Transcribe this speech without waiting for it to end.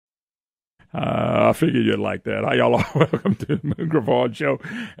I figured you'd like that. Hi, y'all. Welcome to the Griffon Show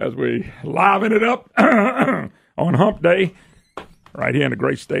as we liven it up on Hump Day right here in the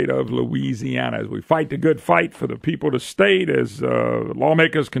great state of Louisiana as we fight the good fight for the people of the state as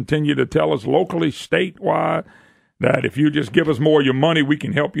lawmakers continue to tell us locally, statewide, that if you just give us more of your money, we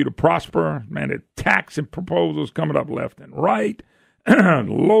can help you to prosper. Man, the tax proposals coming up left and right,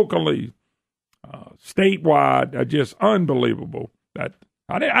 locally, statewide, are just unbelievable. That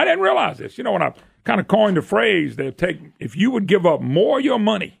I didn't realize this. You know, when I kind of coined the phrase, if you would give up more of your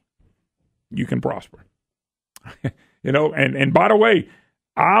money, you can prosper. You know, and by the way,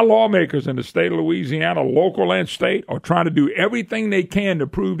 our lawmakers in the state of Louisiana, local and state, are trying to do everything they can to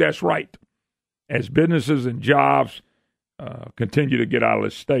prove that's right as businesses and jobs continue to get out of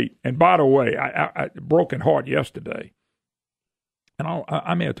the state. And by the way, I broken heart yesterday. And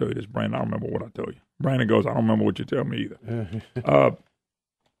I may have told you this, Brandon. I don't remember what I told you. Brandon goes, I don't remember what you tell me either.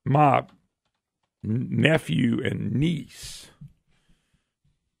 My nephew and niece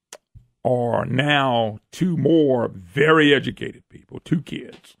are now two more very educated people, two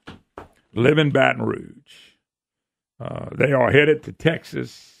kids, live in Baton Rouge. They are headed to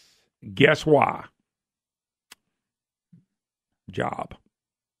Texas. Guess why? Job.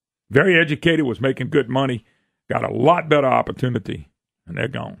 Very educated, was making good money, got a lot better opportunity, and they're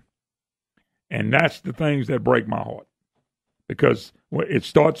gone. And that's the things that break my heart. Because it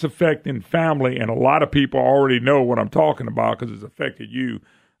starts affecting family, and a lot of people already know what I'm talking about because it's affected you.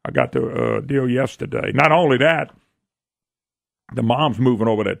 I got the deal yesterday. Not only that, the mom's moving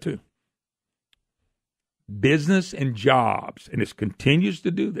over there too. Business and jobs, and it continues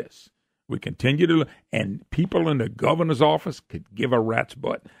to do this. We continue to, and people in the governor's office could give a rat's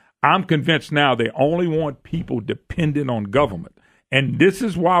butt. I'm convinced now they only want people dependent on government. And this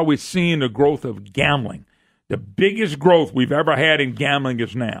is why we're seeing the growth of gambling. The biggest growth we've ever had in gambling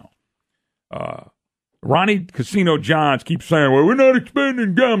is now. Ronnie Casino Johns keeps saying, well, we're not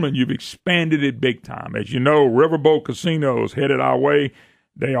expanding gambling. You've expanded it big time. As you know, Riverboat Casinos headed our way.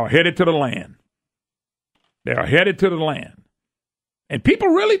 They are headed to the land. They are headed to the land. And people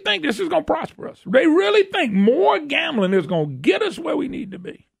really think this is going to prosper us. They really think more gambling is going to get us where we need to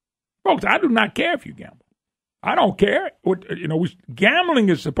be. Folks, I do not care if you gamble. I don't care. You know, gambling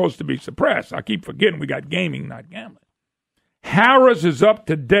is supposed to be suppressed. I keep forgetting we got gaming, not gambling. Harris is up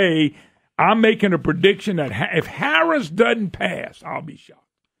today. I'm making a prediction that if Harris doesn't pass, I'll be shocked.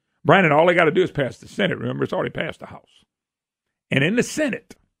 Brandon, all they got to do is pass the Senate. Remember, it's already passed the House. And in the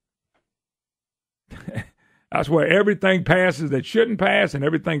Senate, that's where everything passes that shouldn't pass and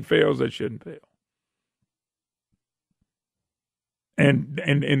everything fails that shouldn't fail. And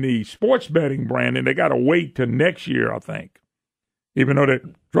in the sports betting, Brandon, they got to wait till next year, I think, even though they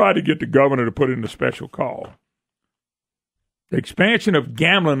tried to get the governor to put in a special call. The expansion of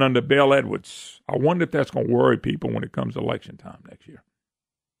gambling under Bill Edwards, I wonder if that's going to worry people when it comes to election time next year.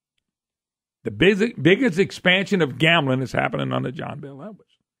 The biggest expansion of gambling is happening under John Bel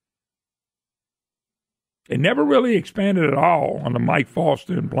Edwards. It never really expanded at all under Mike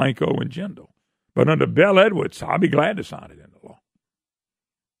Foster and Blanco and Jindal. But under Bel Edwards, I'll be glad to sign it into law.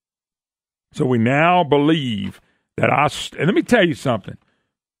 So we now believe that and let me tell you something.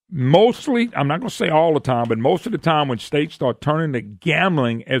 Mostly, I'm not going to say all the time, but most of the time when states start turning to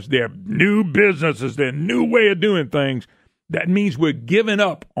gambling as their new business, as their new way of doing things, that means we're giving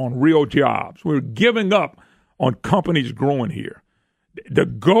up on real jobs. We're giving up on companies growing here. The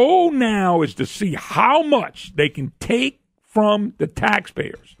goal now is to see how much they can take from the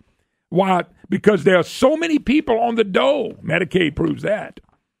taxpayers. Why? Because there are so many people on the dole. Medicaid proves that.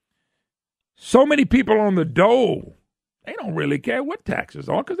 So many people on the dole, they don't really care what taxes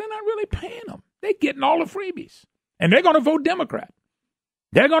are because they're not really paying them. They're getting all the freebies. And they're going to vote Democrat.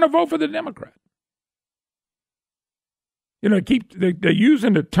 They're going to vote for the Democrat. You know, they're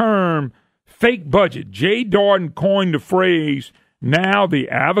using the term fake budget. Jay Dardenne coined the phrase, now the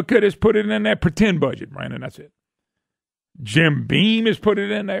Advocate has put it in there, pretend budget, Brandon, that's it. Jim Beam has put it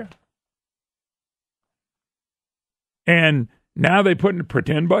in there. And now they put in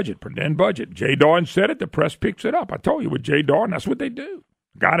pretend budget. Jay Dardenne said it. The press picks it up. I told you with Jay Dardenne, that's what they do.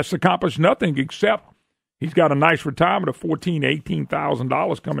 Guy that's accomplished nothing except he's got a nice retirement of $14,000,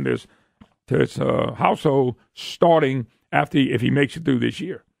 $18,000 coming to his household starting if he makes it through this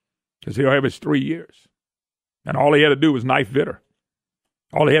year. Because he'll have his 3 years. And all he had to do was knife Vitter.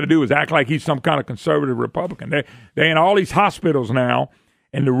 All he had to do was act like he's some kind of conservative Republican. They're in all these hospitals now.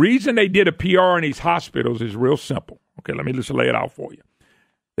 And the reason they did a PR in these hospitals is real simple. Okay, let me just lay it out for you.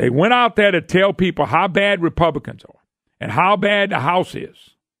 They went out there to tell people how bad Republicans are and how bad the House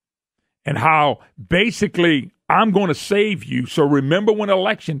is and how basically I'm going to save you. So remember when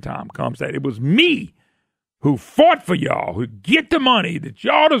election time comes that it was me who fought for y'all, who get the money that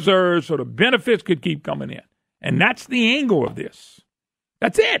y'all deserve so the benefits could keep coming in. And that's the angle of this.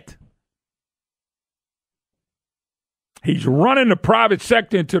 That's it. He's running the private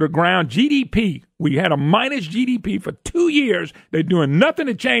sector into the ground. GDP, we had a minus GDP for 2 years. They're doing nothing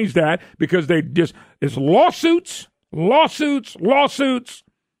to change that because it's lawsuits. The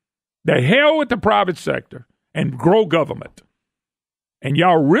hell with the private sector and grow government. And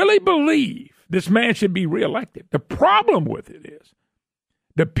y'all really believe this man should be reelected. The problem with it is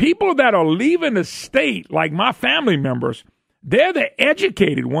the people that are leaving the state, like my family members, they're the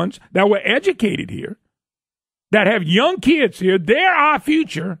educated ones that were educated here, that have young kids here. They're our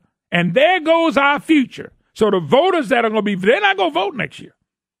future, and there goes our future. So the voters that are going to be, they're not going to vote next year.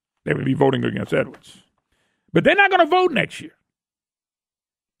 They will be voting against Edwards. But they're not going to vote next year.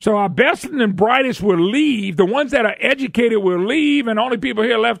 So our best and brightest will leave. The ones that are educated will leave, and only people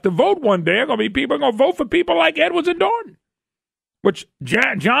here left to vote one day are going to be people who are going to vote for people like Edwards and Dardenne, which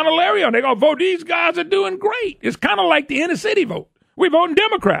John Alario, they're going to vote. These guys are doing great. It's kind of like the inner city vote. We're voting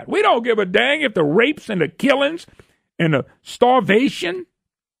Democrat. We don't give a dang if the rapes and the killings and the starvation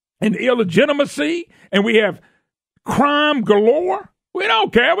and the illegitimacy and we have crime galore. We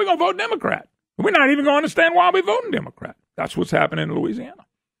don't care. We're going to vote Democrat. We're not even going to understand why we're voting Democrat. That's what's happening in Louisiana.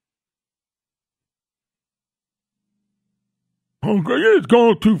 Okay, it's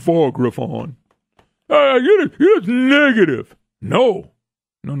gone too far, Griffon. You're just negative. No.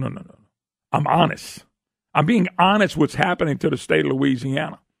 I'm honest. I'm being honest what's happening to the state of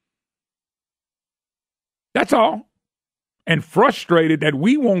Louisiana. That's all. And frustrated that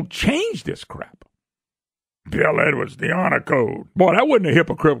we won't change this crap. Bill Edwards, the honor code. Boy, that wasn't a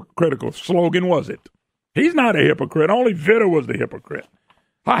hypocritical slogan, was it? He's not a hypocrite. Only Vitter was the hypocrite.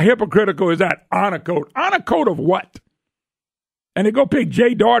 How hypocritical is that honor code? Honor code of what? And they go pick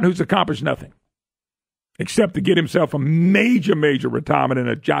Jay Dardenne, who's accomplished nothing except to get himself a major retirement and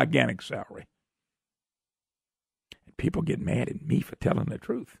a gigantic salary. And people get mad at me for telling the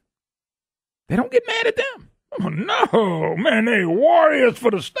truth. They don't get mad at them. Oh, no, man, they warriors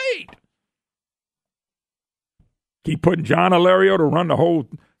for the state. Keep putting John Alario to run the whole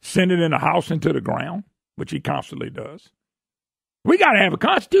Senate and the House into the ground, which he constantly does. We got to have a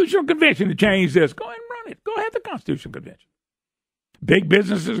constitutional convention to change this. Go ahead and run it. Go have the constitutional convention. Big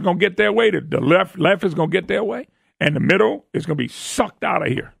businesses are going to get their way. The left is going to get their way. And the middle is going to be sucked out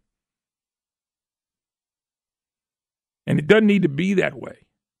of here. And it doesn't need to be that way.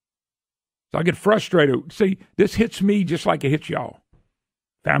 So I get frustrated. See, this hits me just like it hits y'all.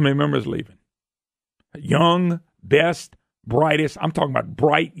 Family members leaving. Young, best, brightest. I'm talking about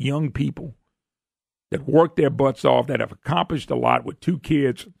bright young people that work their butts off, that have accomplished a lot with 2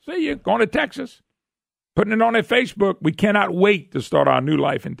 kids. See you going to Texas. Putting it on their Facebook. We cannot wait to start our new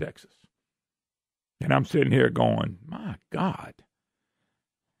life in Texas. And I'm sitting here going, my God.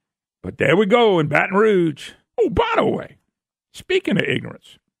 But there we go in Baton Rouge. Oh, by the way, speaking of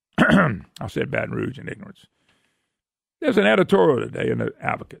ignorance, I said Baton Rouge and ignorance. There's an editorial today in the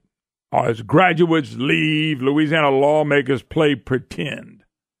Advocate. As graduates leave, Louisiana lawmakers play pretend.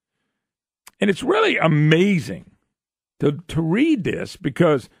 And it's really amazing to read this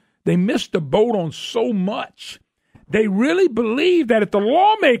because they missed the boat on so much. They really believe that if the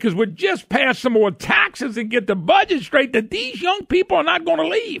lawmakers would just pass some more taxes and get the budget straight, that these young people are not going to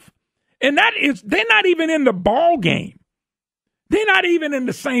leave. And they're not even in the ball game. They're not even in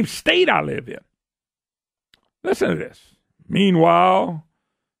the same state I live in. Listen to this. Meanwhile,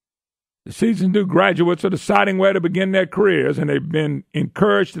 the seasoned new graduates are deciding where to begin their careers, and they've been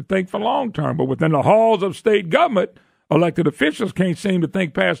encouraged to think for long term. But within the halls of state government, elected officials can't seem to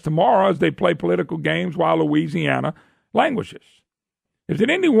think past tomorrow as they play political games while Louisiana languishes. Is it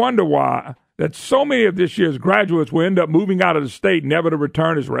any wonder why that so many of this year's graduates will end up moving out of the state, never to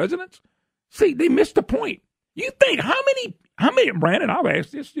return as residents? See, they missed the point. You think how many, Brandon, I'll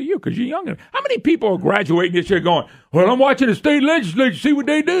ask this to you because you're younger. How many people are graduating this year going, well, I'm watching the state legislature, see what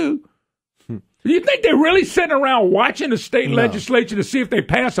they do? Do you think they're really sitting around watching the state legislature to see if they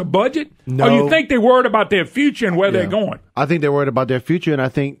pass a budget? No. Or you think they're worried about their future and where they're going? I think they're worried about their future, and I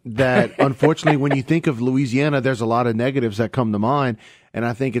think that, unfortunately, when you think of Louisiana, there's a lot of negatives that come to mind, and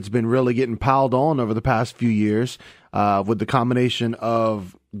I think it's been really getting piled on over the past few years with the combination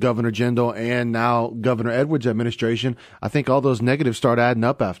of Governor Jindal and now Governor Edwards' administration. I think all those negatives start adding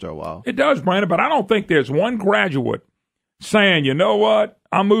up after a while. It does, Brandon, but I don't think there's one graduate saying, you know what,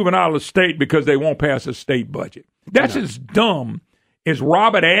 I'm moving out of the state because they won't pass a state budget. That's as dumb as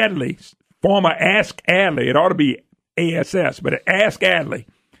Robert Adley, former Ask Adley. It ought to be ASS, but Ask Adley.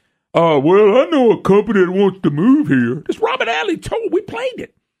 well, I know a company that wants to move here. This Robert Alley told. We played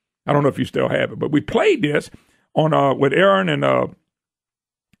it. I don't know if you still have it, but we played this on with Aaron and oh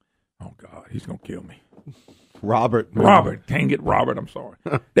God, he's gonna kill me. Robert, dang it, Robert. I'm sorry.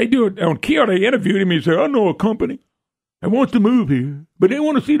 They do it on Kill. They interviewed him. He said, "I know a company that wants to move here, but they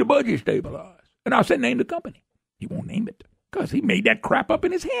want to see the budget stabilized." And I said, "Name the company." He won't name it because he made that crap up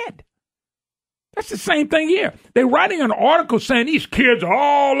in his head. That's the same thing here. They're writing an article saying these kids are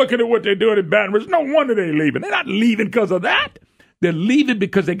all looking at what they're doing in Baton Rouge. No wonder they're leaving. They're not leaving because of that. They're leaving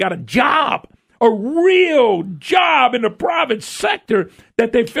because they got a job, a real job in the private sector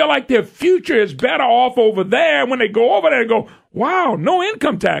that they feel like their future is better off over there. And when they go over there, they go, wow, no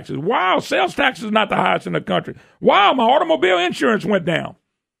income taxes. Wow, sales taxes is not the highest in the country. Wow, my automobile insurance went down.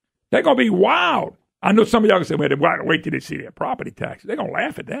 They're going to be wild. I know some of y'all can say, wait till they see their property taxes. They're going to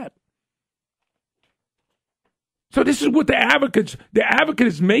laugh at that. So this is what the advocate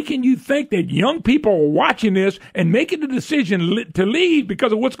is making you think that young people are watching this and making the decision to leave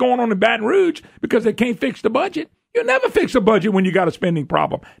because of what's going on in Baton Rouge because they can't fix the budget. You'll never fix a budget when you got a spending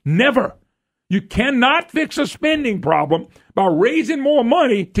problem. Never. You cannot fix a spending problem by raising more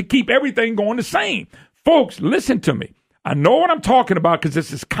money to keep everything going the same. Folks, listen to me. I know what I'm talking about because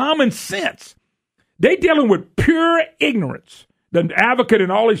this is common sense. They're dealing with pure ignorance, the advocate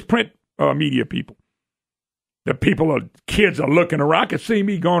and all these print media people. The kids are looking around. I can see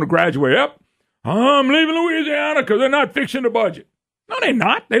me going to graduate. Yep, I'm leaving Louisiana because they're not fixing the budget. No, they're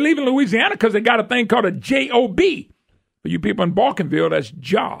not. They're leaving Louisiana because they got a thing called a JOB. For you people in Balkanville, that's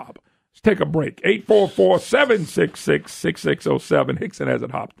job. Let's take a break. 844-766-6607. Hickson has it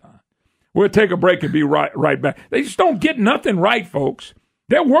hop time. We'll take a break and be right back. They just don't get nothing right, folks.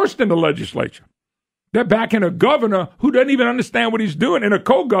 They're worse than the legislature. They're backing a governor who doesn't even understand what he's doing and a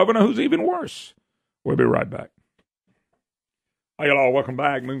co-governor who's even worse. We'll be right back. Hi, y'all. Welcome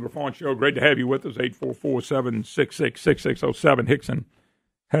back. Moon Griffon Show. Great to have you with us. 844-766-6607. Hickson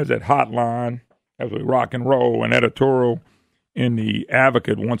has that hotline as we rock and roll. An editorial in the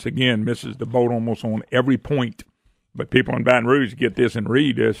Advocate, once again, misses the boat almost on every point. But people in Baton Rouge get this and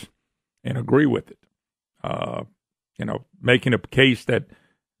read this and agree with it. Making a case that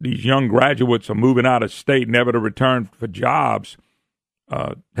these young graduates are moving out of state, never to return for jobs,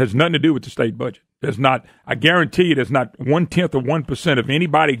 has nothing to do with the state budget. There's not, I guarantee you, there's not 1/10 of 1% of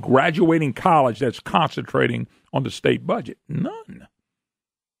anybody graduating college that's concentrating on the state budget. None.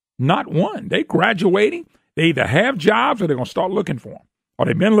 Not one. They graduating. They either have jobs or they're going to start looking for them. Or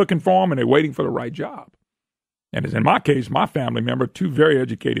they've been looking for them and they're waiting for the right job. And as in my case, my family member, two very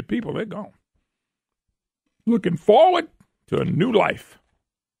educated people, they're gone. Looking forward to a new life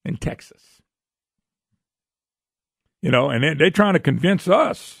in Texas. And they're trying to convince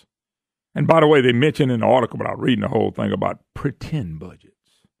us. And by the way, they mentioned in the article, but I'm reading the whole thing about pretend budgets.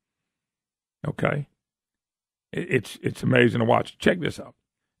 Okay? It's amazing to watch. Check this out.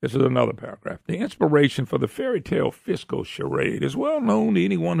 This is another paragraph. The inspiration for the fairy tale fiscal charade is well known to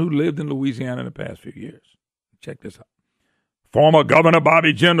anyone who lived in Louisiana in the past few years. Check this out. Former Governor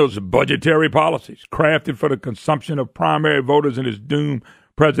Bobby Jindal's budgetary policies, crafted for the consumption of primary voters in his doomed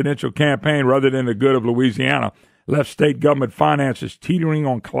presidential campaign rather than the good of Louisiana, left state government finances teetering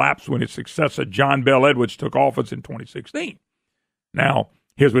on collapse when his successor, John Bell Edwards, took office in 2016. Now,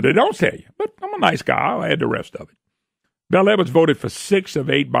 here's what they don't tell you, but I'm a nice guy. I'll add the rest of it. Bell Edwards voted for 6 of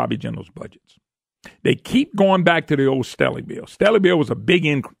 8 Bobby Jindal's budgets. They keep going back to the old Stelly bill. Stelly bill was a big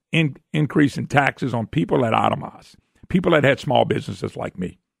increase in taxes on people that itemized, people that had small businesses like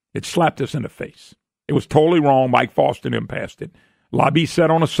me. It slapped us in the face. It was totally wrong. Mike Foster and them passed it. Lobby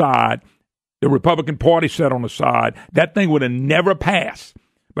sat on the side. The Republican Party sat on the side. That thing would have never passed.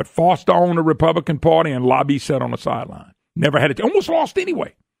 But Foster owned the Republican Party and Lobby sat on the sideline. Never had it. Almost lost anyway.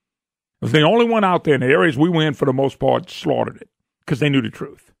 It was the only one out there in the areas we were in, for the most part, slaughtered it because they knew the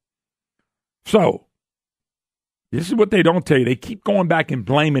truth. So, this is what they don't tell you. They keep going back and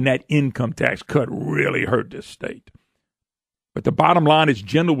blaming that income tax cut really hurt this state. But the bottom line is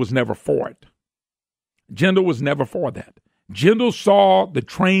Jindal was never for it. Jindal was never for that. Jindal saw the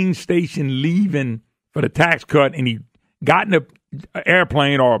train station leaving for the tax cut, and he got in an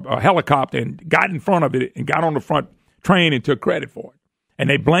airplane or a helicopter and got in front of it and got on the front train and took credit for it. And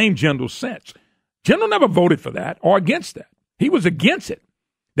they blamed Jindal since. Jindal never voted for that or against that. He was against it.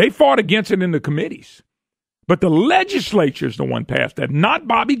 They fought against it in the committees. But the legislature is the one passed that, not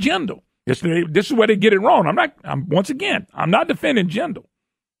Bobby Jindal. This is where they get it wrong. I'm not defending Jindal.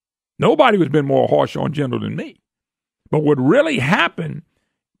 Nobody has been more harsh on Jindal than me. But what really happened,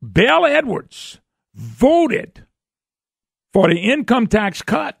 Bell Edwards voted for the income tax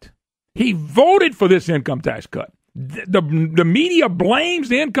cut. He voted for this income tax cut. The media blames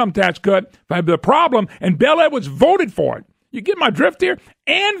the income tax cut for the problem, and Bel Edwards voted for it. You get my drift here?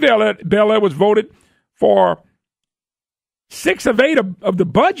 And Bel Edwards voted for 6 of 8 of the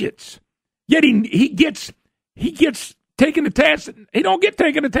budgets. Yet he gets taken to task. He don't get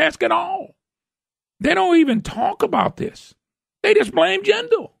taken to task at all. They don't even talk about this. They just blame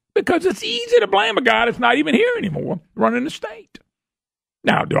Jindal because it's easy to blame a guy that's not even here anymore running the state.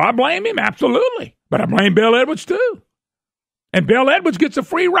 Now, do I blame him? Absolutely. But I blame Bel Edwards too. And Bel Edwards gets a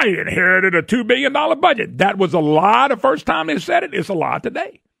free ride. He inherited a $2 billion budget. That was a lie the first time they said it. It's a lie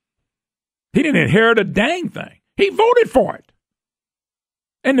today. He didn't inherit a dang thing. He voted for it.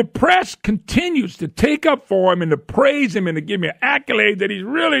 And the press continues to take up for him and to praise him and to give me an accolade that he's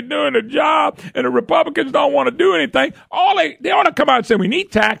really doing the job, and the Republicans don't want to do anything. They ought to come out and say, we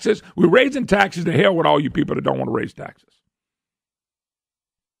need taxes. We're raising taxes. To hell with all you people that don't want to raise taxes.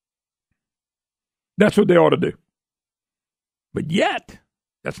 That's what they ought to do. But yet,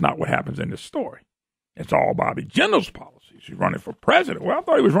 that's not what happens in this story. It's all Bobby Jindal's policies. He's running for president. Well, I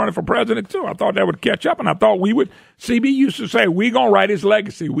thought he was running for president, too. I thought that would catch up, and I thought we would. CB used to say, we're going to write his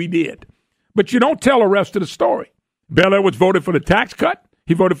legacy. We did. But you don't tell the rest of the story. Bel Edwards voted for the tax cut.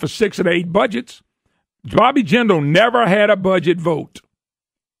 He voted for 6 of the 8 budgets. Bobby Jindal never had a budget vote.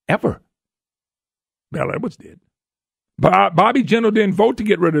 Ever. Bel Edwards did. Bobby Jindal didn't vote to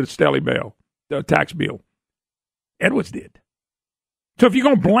get rid of the Stelly Bell, the tax bill. Edwards did. So if you're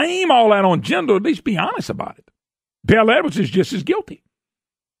going to blame all that on Jindal, at least be honest about it. Bel Edwards is just as guilty.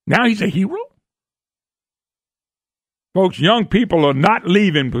 Now he's a hero. Folks, young people are not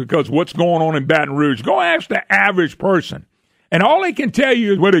leaving because what's going on in Baton Rouge. Go ask the average person. And all they can tell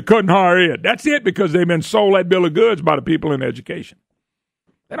you is, well, they couldn't hire it. That's it, because they've been sold that bill of goods by the people in education.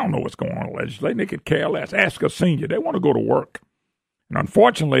 They don't know what's going on in legislation. They could care less. Ask a senior. They want to go to work. And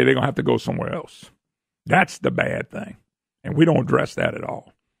unfortunately, they're going to have to go somewhere else. That's the bad thing. And we don't address that at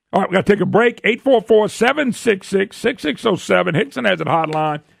all. All right, we got to take a break. 844-766-6607. Hickson has a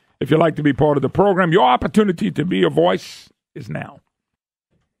hotline. If you'd like to be part of the program, your opportunity to be a voice is now.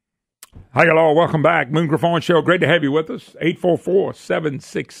 Hi, hello. Welcome back. Moon Griffon Show. Great to have you with us.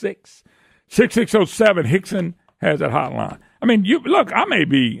 844-766-6607. Hickson has that hotline. I mean, look, I may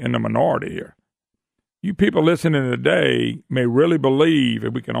be in the minority here. You people listening today may really believe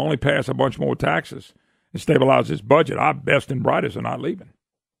if we can only pass a bunch more taxes and stabilize this budget, our best and brightest are not leaving.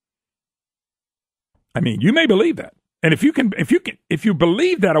 I mean, you may believe that. And if you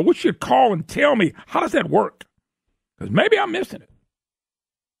believe that, I wish you'd call and tell me, how does that work? Because maybe I'm missing it.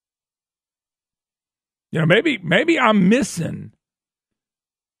 You know, maybe I'm missing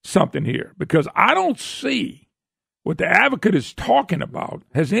something here, because I don't see what the advocate is talking about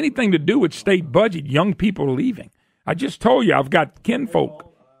has anything to do with state budget, young people leaving. I just told you I've got kinfolk.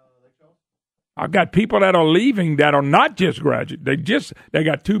 I've got people that are leaving that are not just graduates. They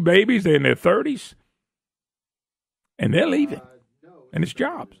got 2 babies. They're in their 30s. And they're leaving. And it's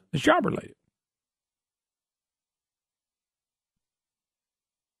jobs. It's job related.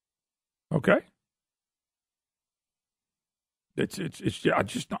 Okay? I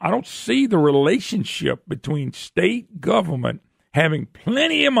don't see the relationship between state government having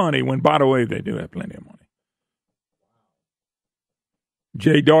plenty of money when, by the way, they do have plenty of money.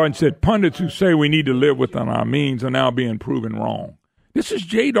 Jay Dardenne said, pundits who say we need to live within our means are now being proven wrong. This is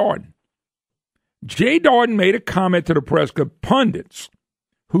Jay Dardenne. Jay Dardenne made a comment to the press club. Pundits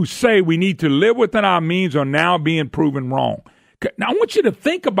who say we need to live within our means are now being proven wrong. Now, I want you to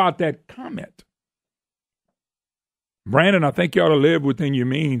think about that comment. Brandon, I think you ought to live within your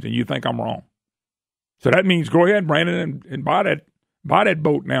means, and you think I'm wrong. So that means go ahead, Brandon, and buy that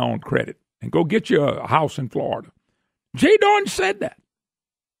boat now on credit and go get you a house in Florida. Jay Dardenne said that.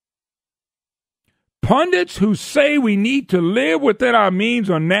 Pundits who say we need to live within our means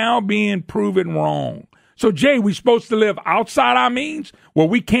are now being proven wrong. So, Jay, we supposed to live outside our means? Well,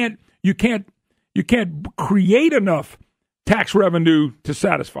 you can't create enough tax revenue to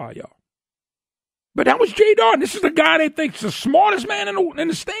satisfy y'all. But that was Jay Dardenne. This is the guy they think is the smartest man in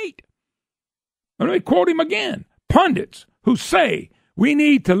the state. Let me quote him again. Pundits who say we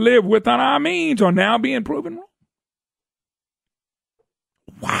need to live within our means are now being proven wrong.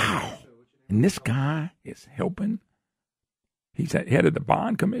 Wow. And this guy is helping. He's head of the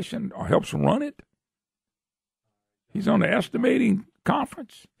bond commission or helps run it. He's on the estimating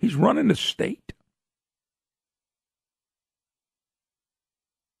conference. He's running the state.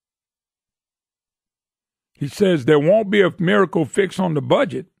 He says there won't be a miracle fix on the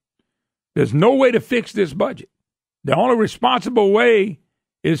budget. There's no way to fix this budget. The only responsible way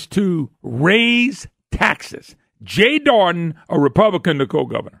is to raise taxes. Jay Dardenne, a Republican, the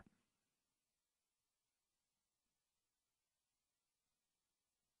co-governor.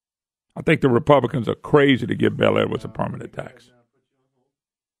 I think the Republicans are crazy to give Bel Edwards a permanent tax.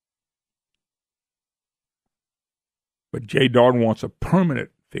 But Jay Dardenne wants a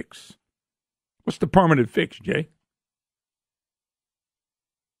permanent fix. What's the permanent fix, Jay?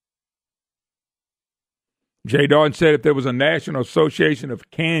 Jay Dardenne said if there was a National Association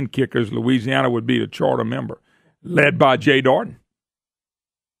of Can Kickers, Louisiana would be the charter member, led by Jay Dardenne.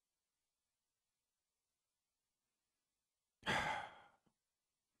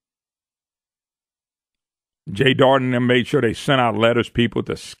 Jay Dardenne made sure they sent out letters, people,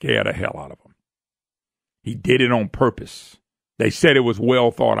 to scare the hell out of him. He did it on purpose. They said it was well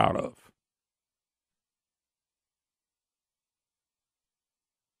thought out of.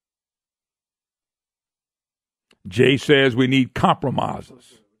 Jay says we need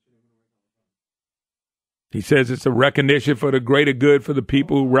compromises. He says it's a recognition for the greater good for the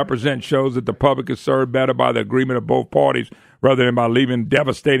people who represent, shows that the public is served better by the agreement of both parties rather than by leaving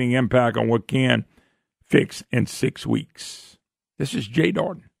devastating impact on what can fix in 6 weeks. This is Jay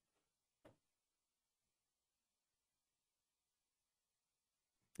Dardenne.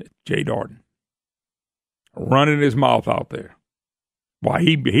 Jay Dardenne running his mouth out there. Why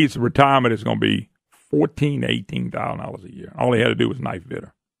his retirement is going to be $14,000 to $18,000 a year. All he had to do was knife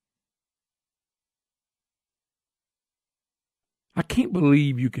bitter. I can't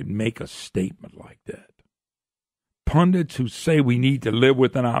believe you can make a statement like that. Pundits who say we need to live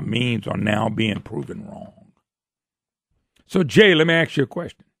within our means are now being proven wrong. So, Jay, let me ask you a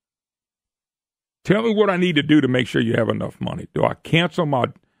question. Tell me what I need to do to make sure you have enough money. Do I cancel my...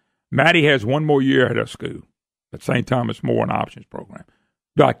 Maddie has 1 more year at her school. At the same time, it's more an options program.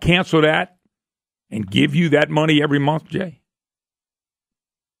 Do I cancel that and give you that money every month, Jay?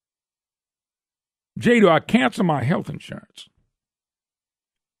 Jay, do I cancel my health insurance?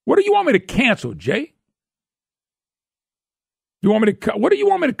 What do you want me to cancel, Jay? You want me to cut? What do you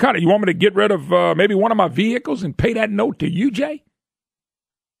want me to cut? You want me to get rid of maybe one of my vehicles and pay that note to you, Jay?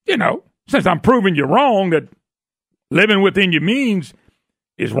 You know, since I'm proving you wrong that living within your means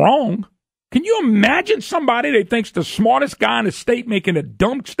is wrong. Can you imagine somebody that thinks the smartest guy in the state making a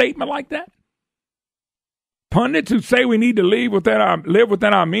dumb statement like that? Pundits who say we need to live within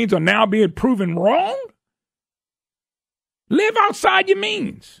our means are now being proven wrong? Live outside your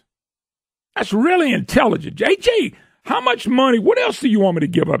means. That's really intelligent. Jay, how much money, what else do you want me to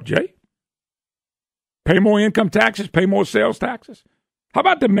give up, Jay? Pay more income taxes, pay more sales taxes? How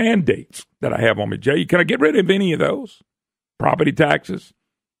about the mandates that I have on me, Jay? Can I get rid of any of those? Property taxes?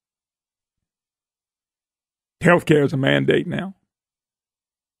 Healthcare is a mandate now.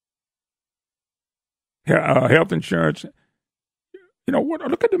 Health insurance. You know,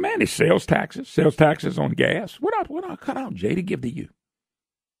 look at the mandate. Sales taxes on gas. What I cut out, Jay, to give to you?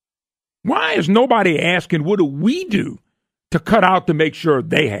 Why is nobody asking what do we do to cut out to make sure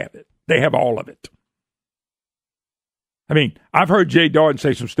they have it? They have all of it. I mean, I've heard Jay Dardenne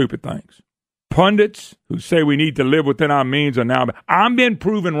say some stupid things. Pundits who say we need to live within our means are now... I'm being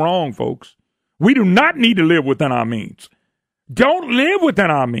proven wrong, folks. We do not need to live within our means. Don't live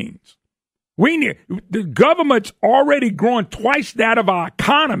within our means. The government's already growing twice that of our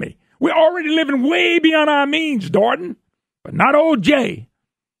economy. We're already living way beyond our means, Dardenne. But not old Jay.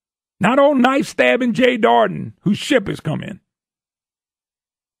 Not old knife-stabbing Jay Dardenne, whose ship has come in.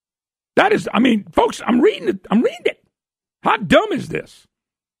 That is, I mean, folks, I'm reading it. How dumb is this?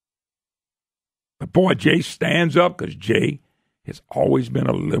 But boy, Jay stands up because Jay has always been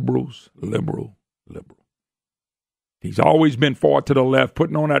a liberal. He's always been far to the left,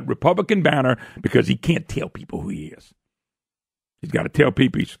 putting on that Republican banner because he can't tell people who he is. He's got to tell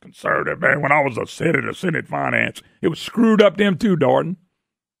people he's conservative. Man, when I was a senator, Senate Finance, it was screwed up then too, Dardenne.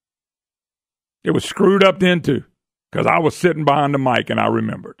 It was screwed up then too because I was sitting behind the mic and I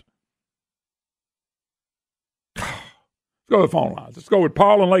remembered. Let's go to the phone lines. Let's go with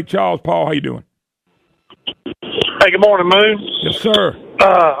Paul in Lake Charles. Paul, how you doing? Hey, good morning, Moon. Yes, sir.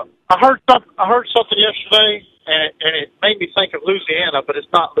 I heard something yesterday, and it made me think of Louisiana, but it's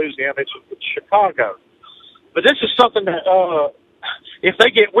not Louisiana. It's Chicago. But this is something that, if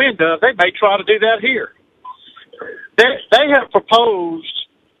they get wind of, they may try to do that here. They have proposed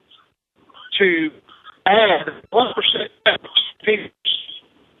to add 1%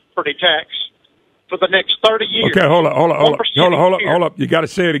 property tax for the next 30 years. Okay, hold up. You got to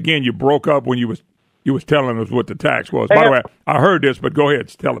say it again. You broke up when you was telling us what the tax was. By the way, I heard this, but go ahead,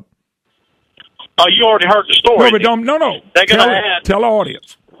 tell it. Oh, you already heard the story. No, no. Tell the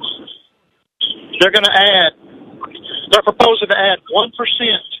audience. They're proposing to add 1%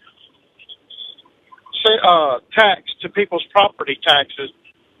 tax to people's property taxes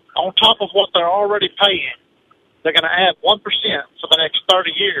on top of what they're already paying. They're going to add 1% for the next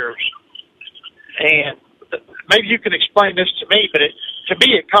 30 years. And maybe you can explain this to me, but to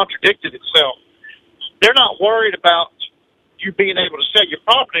me it contradicted itself. They're not worried about you being able to sell your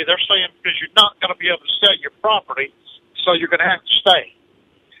property. They're saying because you're not going to be able to sell your property, so you're going to have to stay.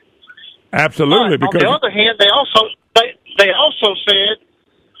 Absolutely. But on the other hand, they also said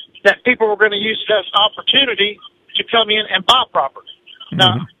that people were going to use it as an opportunity to come in and buy property. Mm-hmm.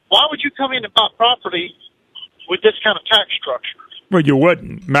 Now, why would you come in and buy property with this kind of tax structure? Well, you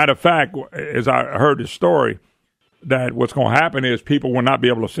wouldn't. Matter of fact, as I heard the story, that what's going to happen is people will not be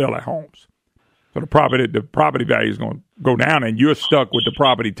able to sell their homes. So the property value is going to go down, and you're stuck with the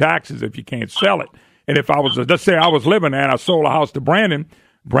property taxes if you can't sell it. And if let's say I was living there and I sold a house to Brandon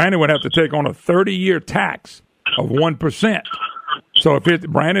would have to take on a 30-year tax of 1%. So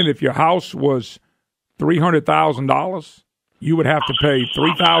Brandon, if your house was $300,000, you would have to pay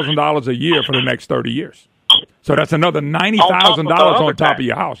 $3,000 a year for the next 30 years. So that's another $90,000 on top of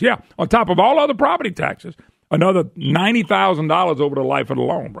your house. Yeah, on top of all other property taxes, another $90,000 over the life of the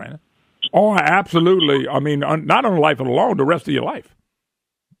loan, Brandon. Oh, absolutely. I mean, not on the life of the loan, the rest of your life.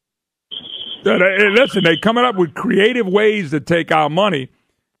 Listen, they're coming up with creative ways to take our money.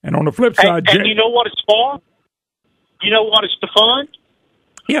 And on the flip side, and you know what it's for? You know what it's to fund?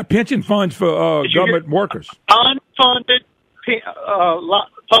 Yeah, pension funds for government workers. Unfunded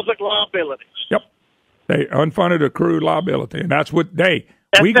public liabilities. Yep, they unfunded accrued liability, and that's what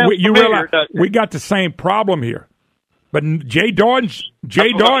you realize we got the same problem here. But Jay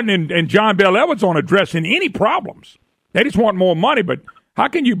Dardenne and John Bel Edwards aren't addressing any problems. They just want more money. But how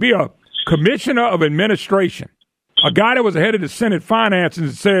can you be a commissioner of administration? A guy that was head of the Senate Finance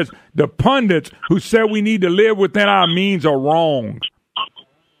and says the pundits who said we need to live within our means are wrong.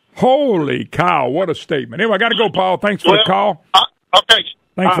 Holy cow, what a statement. Anyway, I got to go, Paul. Thanks for the call. Okay.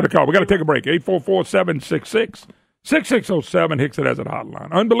 Thanks for the call. We got to take a break. 844-766-6607. Hickson has a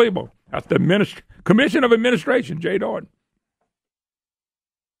hotline. Unbelievable. That's the Commission of Administration, Jay Dardenne.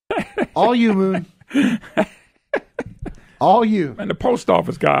 All you, Moon. All you. And the post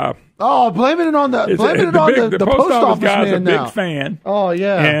office guy. Oh, blaming it on the post office guy's man a now. big fan. Oh,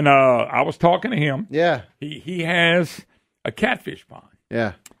 yeah. And I was talking to him. Yeah. He has a catfish pond.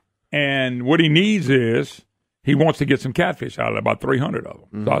 Yeah. And what he needs is he wants to get some catfish out of it, about 300 of them.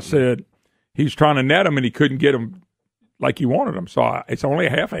 Mm-hmm. So I said he's trying to net them, and he couldn't get them like he wanted them. So it's only a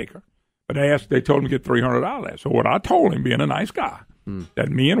half acre. But they told him to get 300 out of that. So what I told him, being a nice guy, that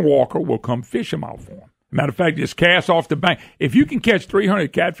me and Walker will come fish him out for him. Matter of fact, just cast off the bank. If you can catch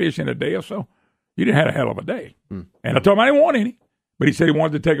 300 catfish in a day or so, you done had a hell of a day. And I told him I didn't want any. But he said he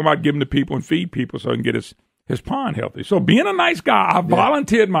wanted to take them out, give them to people, and feed people so he can get his pond healthy. So being a nice guy, I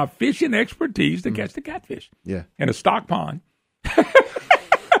volunteered my fishing expertise to catch the catfish in a stock pond.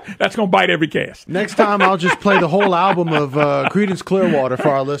 That's going to bite every cast. Next time, I'll just play the whole album of Creedence Clearwater for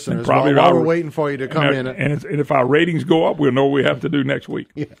our listeners while we're waiting for you to come in. And if our ratings go up, we'll know what we have to do next week.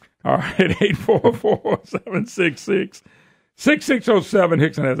 Yeah. All right, 844-766-6607.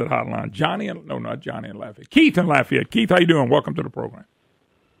 Hickson has that hotline. Not Johnny in Lafayette. Keith in Lafayette. Keith, how you doing? Welcome to the program.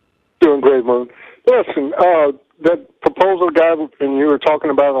 Doing great, Moon. Listen, that proposal guy and you were talking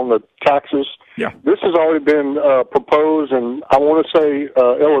about on the taxes, this has already been proposed, and I want to say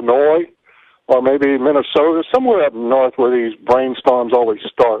Illinois or maybe Minnesota, somewhere up north where these brainstorms always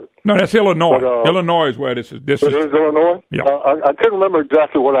start. No, that's Illinois. But, Illinois is where this is. This is Illinois? Yeah. I couldn't remember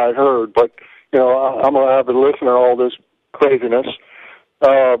exactly what I heard, but, I'm going to have to listen to all this craziness.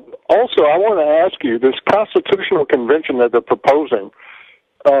 Also, I want to ask you, this constitutional convention that they're proposing,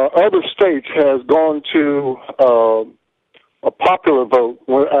 other states has gone to a popular vote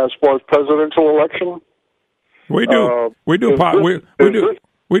as far as presidential election. We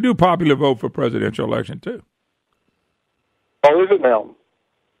do popular vote for presidential election too. Oh, is it now?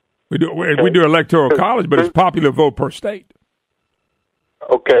 We do electoral college, but it's popular vote per state.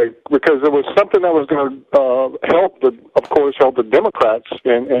 Okay, because there was something that was going to help the Democrats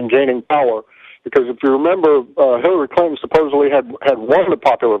in gaining power. Because if you remember, Hillary Clinton supposedly had won the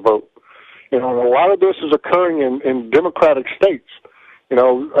popular vote. And a lot of this is occurring in Democratic states. And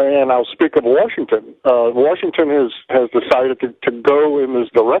I'll speak of Washington. Washington has decided to go in this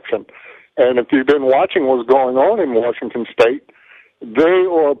direction. And if you've been watching what's going on in Washington State, they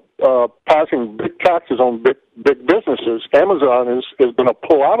are passing big taxes on big businesses. Amazon is going to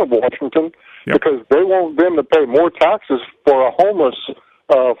pull out of Washington because they want them to pay more taxes for a homeless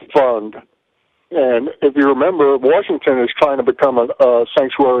fund. And if you remember, Washington is trying to become a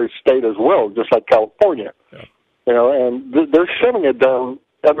sanctuary state as well, just like California. Yeah. And they're shoving it down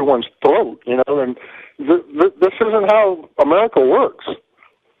everyone's throat, and this isn't how America works.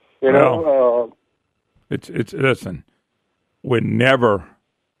 Listen, we're never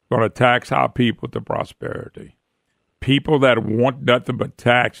going to tax our people to prosperity. People that want nothing but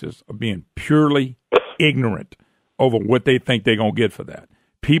taxes are being purely ignorant over what they think they're going to get for that.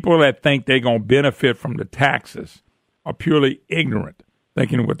 People that think they're going to benefit from the taxes are purely ignorant,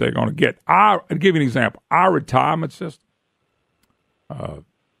 thinking what they're going to get. I'll give you an example. Our retirement system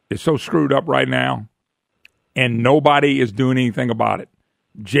is so screwed up right now, and nobody is doing anything about it.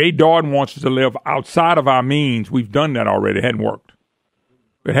 Jay Dardenne wants us to live outside of our means. We've done that already. It hadn't worked.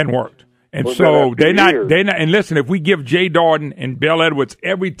 And well, so they're not, and listen, if we give Jay Dardenne and Bell Edwards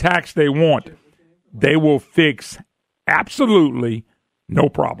every tax they want, they will fix absolutely no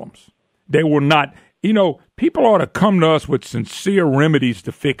problems. They will not, people ought to come to us with sincere remedies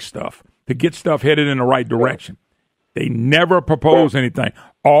to fix stuff, to get stuff headed in the right direction. They never propose anything.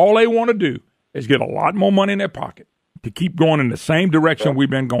 All they want to do is get a lot more money in their pocket to keep going in the same direction we've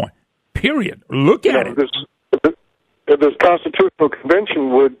been going. Period. Look at it. This constitutional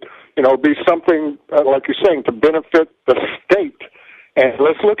convention would, be something, like you're saying, to benefit the state. And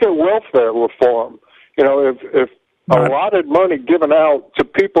let's look at welfare reform. If allotted money given out to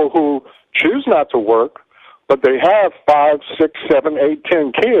people who choose not to work, but they have 5, 6, 7, 8,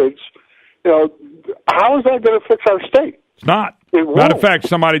 10 kids, how is that going to fix our state? It's not. Matter of fact,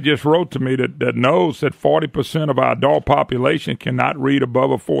 somebody just wrote to me that knows that 40% of our adult population cannot read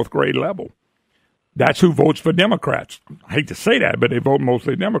above a 4th grade level. That's who votes for Democrats. I hate to say that, but they vote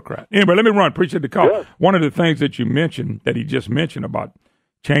mostly Democrat. Anyway, let me run. Appreciate the call. Yeah. One of the things that you mentioned, that he just mentioned about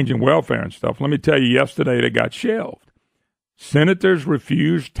changing welfare and stuff, let me tell you, yesterday they got shelved. Senators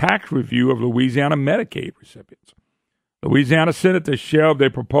refused tax review of Louisiana Medicaid recipients. Louisiana senators shelved a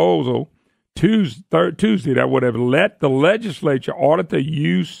proposal Tuesday that would have let the legislature audit the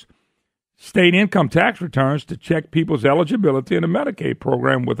use state income tax returns to check people's eligibility in the Medicaid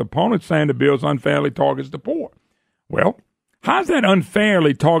program, with opponents saying the bill unfairly targets the poor. Well, how's that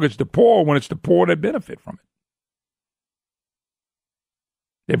unfairly targets the poor when it's the poor that benefit from it?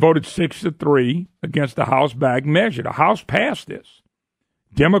 They voted 6-3 against the House-backed measure. The House passed this.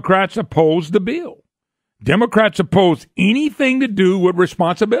 Democrats opposed the bill. Democrats oppose anything to do with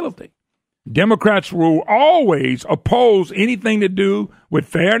responsibility. Democrats will always oppose anything to do with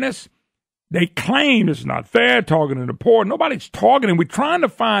fairness. They claim it's not fair, targeting the poor. Nobody's targeting. We're trying to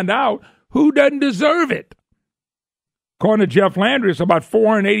find out who doesn't deserve it. According to Jeff Landry, it's about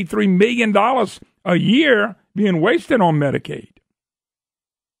 $483 million a year being wasted on Medicaid.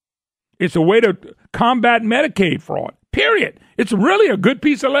 It's a way to combat Medicaid fraud, period. It's really a good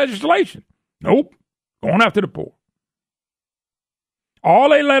piece of legislation. Nope, going after the poor.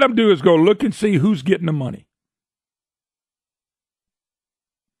 All they let them do is go look and see who's getting the money.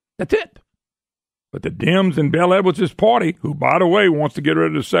 That's it. But the Dems and Bell Edwards' party, who, by the way, wants to get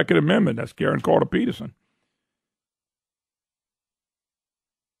rid of the Second Amendment, that's Karen Carter-Peterson.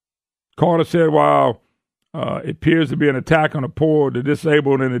 Carter said, while it appears to be an attack on the poor, the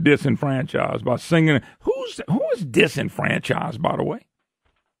disabled, and the disenfranchised, by singing, who is disenfranchised, by the way?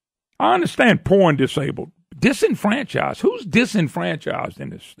 I understand poor and disabled. Disenfranchised. Who's disenfranchised in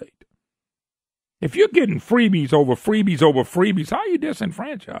this state? If you're getting freebies over freebies over freebies, how are you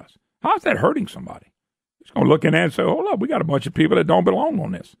disenfranchised? How's that hurting somebody? It's going to look in there and say, hold up, we got a bunch of people that don't belong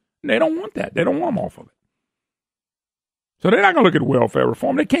on this. And they don't want that. They don't want them off of it. So they're not going to look at welfare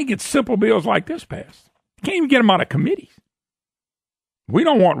reform. They can't get simple bills like this passed. They can't even get them out of committees. We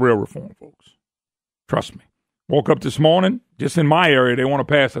don't want real reform, folks. Trust me. Woke up this morning, just in my area, they want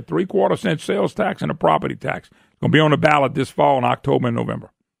to pass a 3/4 cent sales tax and a property tax. It's going to be on the ballot this fall in October and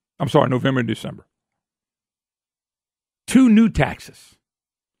November. November and December. 2 new taxes.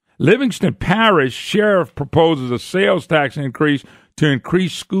 Livingston Parish Sheriff proposes a sales tax increase to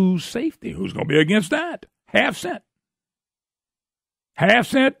increase school safety. Who's going to be against that? Half cent. Half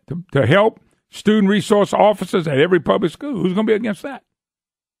cent to help student resource officers at every public school. Who's going to be against that?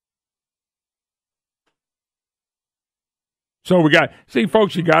 So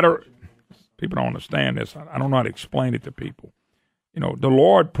folks, people don't understand this. I don't know how to explain it to people. The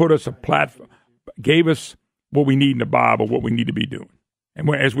Lord put us a platform, gave us what we need in the Bible, what we need to be doing. And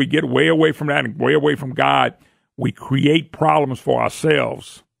as we get way away from that and way away from God, we create problems for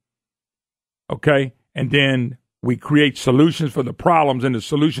ourselves, okay? And then we create solutions for the problems, and the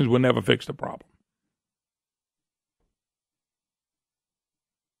solutions will never fix the problem.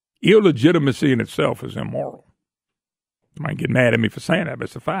 Illegitimacy in itself is immoral. You might get mad at me for saying that, but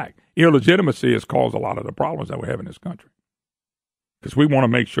it's a fact. Illegitimacy has caused a lot of the problems that we have in this country because we want to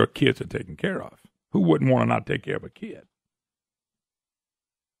make sure kids are taken care of. Who wouldn't want to not take care of a kid?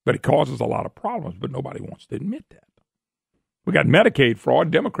 But it causes a lot of problems, but nobody wants to admit that. We got Medicaid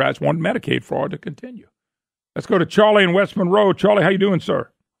fraud. Democrats want Medicaid fraud to continue. Let's go to Charlie in West Monroe. Charlie, how you doing, sir?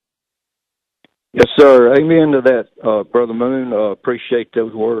 Yes, sir. Amen to that, Brother Moon. Appreciate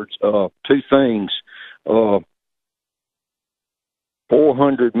those words. Two things. $400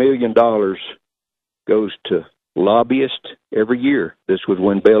 million goes to lobbyists every year. This was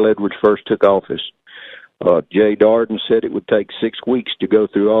when Bill Edwards first took office. Jay Dardenne said it would take 6 weeks to go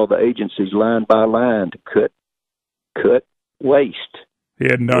through all the agencies line by line to cut waste. He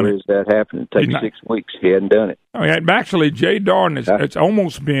hadn't done it. Where does that happen? It takes 6 weeks. He hadn't done it. I mean, actually, Jay Dardenne, it's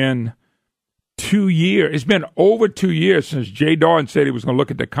almost been 2 years. It's been over 2 years since Jay Dardenne said he was going to look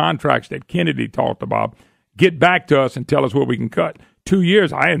at the contracts that Kennedy talked about, get back to us and tell us what we can cut. 2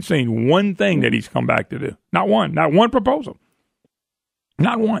 years, I hadn't seen one thing that he's come back to do. Not one proposal.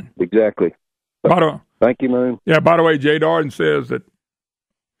 Not one. Exactly. Thank you, Moon. Yeah, by the way, Jay Dardenne says that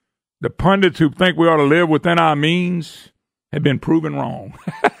the pundits who think we ought to live within our means have been proven wrong.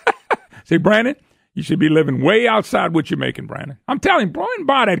 See, Brandon, you should be living way outside what you're making, Brandon. I'm telling you, go and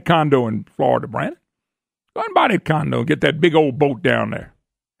buy that condo in Florida, Brandon. Go and buy that condo and get that big old boat down there.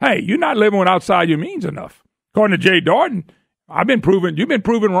 Hey, you're not living with outside your means enough. According to Jay Dardenne, you've been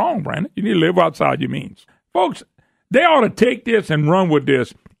proven wrong, Brandon. You need to live outside your means. Folks, they ought to take this and run with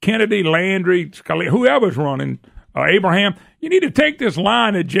this. Kennedy, Landry, Scalia, whoever's running, Abraham, you need to take this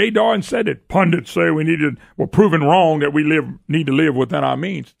line that Jay Dardenne said that pundits say we're proven wrong that we need to live within our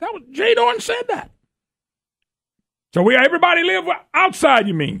means. Jay Dardenne said that. So everybody live outside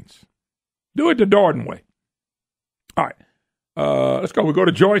your means. Do it the Dardenne way. All right. Let's go. We go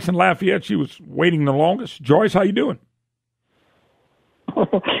to Joyce in Lafayette. She was waiting the longest. Joyce, how you doing?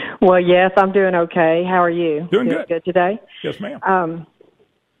 Well, yes, I'm doing okay. How are you? Doing good. Good today? Yes, ma'am.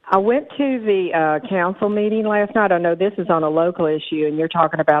 I went to the council meeting last night. I know this is on a local issue, and you're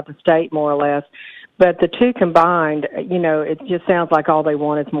talking about the state more or less. But the two combined, it just sounds like all they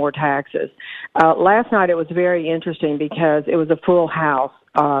want is more taxes. Last night it was very interesting because it was a full house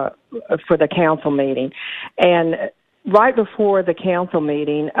for the council meeting. And right before the council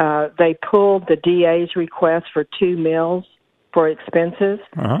meeting, they pulled the DA's request for 2 mills for expenses.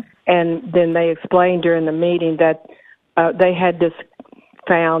 Uh-huh. And then they explained during the meeting that they had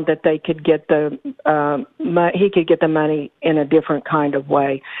found that they could get he could get the money in a different kind of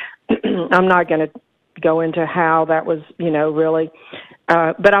way. I'm not going to go into how that was, really.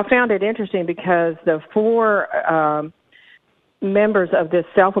 But I found it interesting because the 4 members of this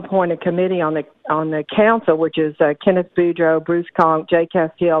self-appointed committee on the council, which is Kenneth Boudreaux, Bruce Conk, Jay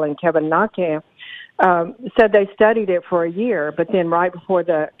Castile, and Kevin Knockamp, said they studied it for a year, but then right before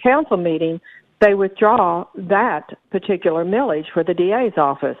the council meeting, they withdraw that particular millage for the DA's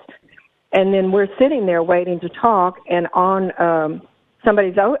office. And then we're sitting there waiting to talk, and on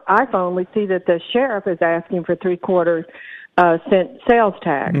somebody's iPhone, we see that the sheriff is asking for 3/4 cent sales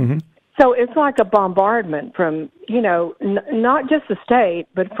tax. Mm-hmm. So it's like a bombardment from, not just the state,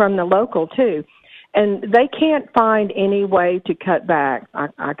 but from the local too. And they can't find any way to cut back.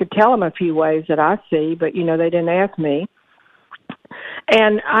 I could tell them a few ways that I see, but, they didn't ask me.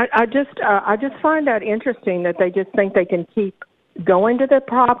 And I just find that interesting that they just think they can keep going to the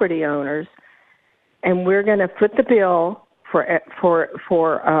property owners, and we're going to foot the bill for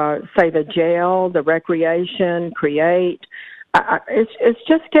say the jail, the recreation, create. It's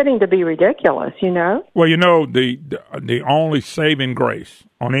just getting to be ridiculous, Well, the only saving grace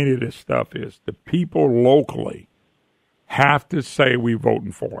on any of this stuff is the people locally have to say we're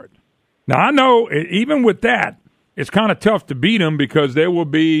voting for it. Now, I know even with that, it's kind of tough to beat them because there will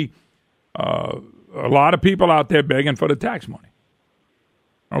be a lot of people out there begging for the tax money.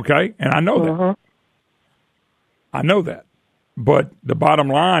 Okay? And I know that. I know that. But the bottom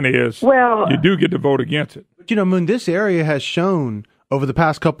line is you do get to vote against it. But, Moon, this area has shown over the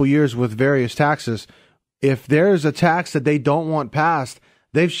past couple of years with various taxes, if there's a tax that they don't want passed,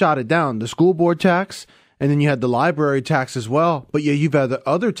 they've shot it down. The school board tax, and then you had the library tax as well. But you've had the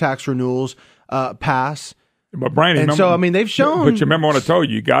other tax renewals pass. But Brandon, they've shown. But you remember what I told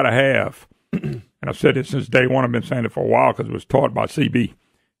you? You got to have, and I've said it since day one. I've been saying it for a while because it was taught by CB.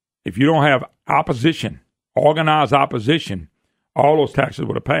 If you don't have opposition, organized opposition, all those taxes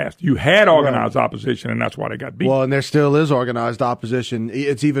would have passed. You had organized opposition, and that's why they got beat. Well, and there still is organized opposition.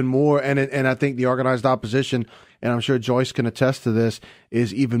 It's even more, and I think the organized opposition, and I'm sure Joyce can attest to this,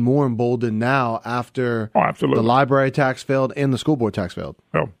 is even more emboldened now after the library tax failed and the school board tax failed.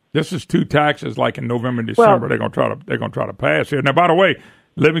 Well, this is 2 taxes like in November and December. They're going to try to pass here. Now, by the way,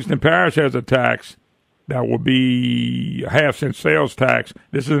 Livingston Parish has a tax that will be a half-cent sales tax.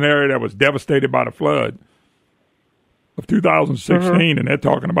 This is an area that was devastated by the flood of 2016, and they're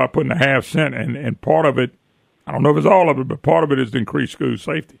talking about putting a half-cent, and part of it, I don't know if it's all of it, but part of it is to increase school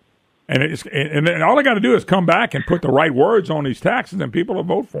safety. And and all they got to do is come back and put the right words on these taxes, and people will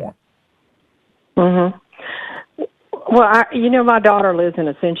vote for them. Mm-hmm. Well, my daughter lives in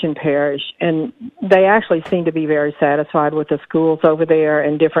Ascension Parish, and they actually seem to be very satisfied with the schools over there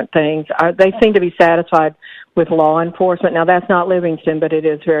and different things. They seem to be satisfied with law enforcement. Now, that's not Livingston, but it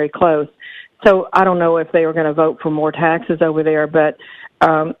is very close. So I don't know if they were going to vote for more taxes over there, but,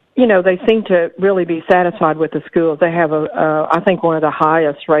 they seem to really be satisfied with the schools. They have, I think, one of the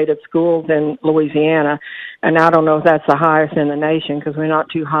highest rated schools in Louisiana, and I don't know if that's the highest in the nation because we're not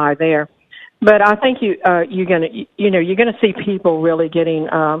too high there. But I think you're gonna see people really getting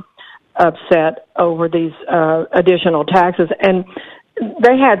upset over these additional taxes, and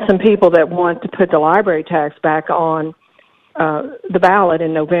they had some people that want to put the library tax back on the ballot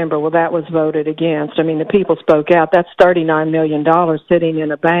in November. Well, that was voted against. I mean, the people spoke out. That's $39 million sitting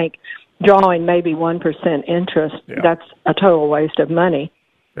in a bank, drawing maybe 1% interest. Yeah. That's a total waste of money.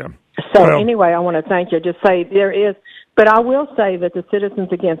 Yeah. So anyway, I want to thank you. Just say there is. But I will say that the Citizens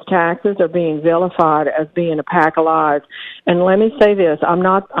Against Taxes are being vilified as being a pack of lies. And let me say this: I'm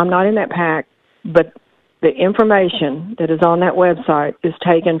not in that pack, but the information that is on that website is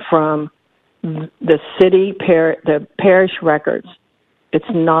taken from the the parish records. It's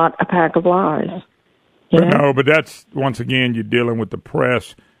not a pack of lies. No, but that's, once again, you're dealing with the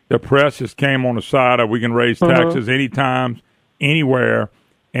press. The press just came on the side of we can raise taxes anytime, anywhere,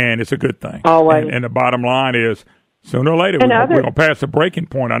 and it's a good thing. Always. And the bottom line is, sooner or later, we're going to pass the breaking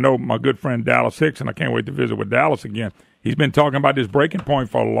point. I know my good friend Dallas Hicks, and I can't wait to visit with Dallas again. He's been talking about this breaking point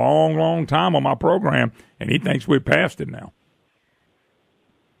for a long, long time on my program, and he thinks we've passed it now.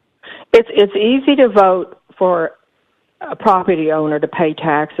 It's easy to vote for a property owner to pay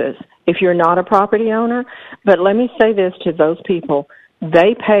taxes if you're not a property owner. But let me say this to those people.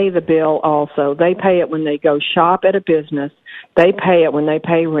 They pay the bill also. They pay it when they go shop at a business. They pay it when they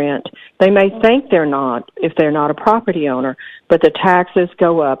pay rent. They may think they're not if they're not a property owner, but the taxes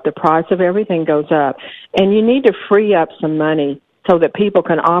go up. The price of everything goes up. And you need to free up some money so that people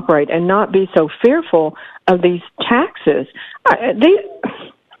can operate and not be so fearful of these taxes.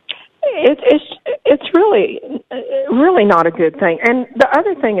 It's really not a good thing. And the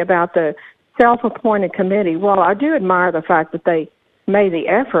other thing about the self-appointed committee, well, I do admire the fact that they made the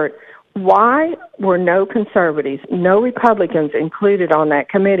effort. Why were no conservatives, no Republicans included on that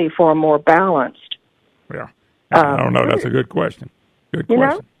committee for a more balanced? Yeah, I don't know. That's a good question. Good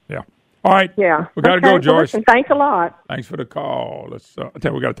question. Yeah. All right. Yeah. We got to go, Joyce. Listen, thanks a lot. Thanks for the call. Let's. I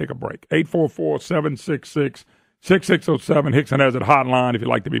tell you, we got to take a break. 844-766-6607. Hickson has it hotline if you'd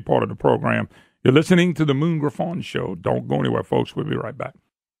like to be part of the program. You're listening to the Moon Griffon Show. Don't go anywhere, folks. We'll be right back.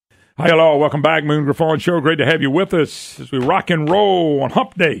 Hi, hello. Welcome back, Moon Griffon Show. Great to have you with us as we rock and roll on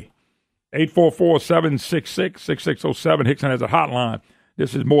Hump Day. 844-766-6607. Hickson has a hotline.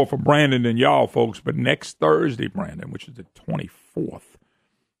 This is more for Brandon than y'all, folks. But next Thursday, Brandon, which is the 24th,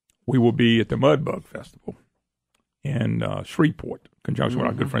 we will be at the Mudbug Festival in Shreveport, in conjunction with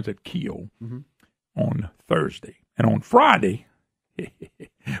our good friends at Keel on Thursday. And on Friday,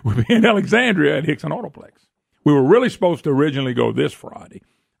 we'll be in Alexandria at Hickson Autoplex. We were really supposed to originally go this Friday.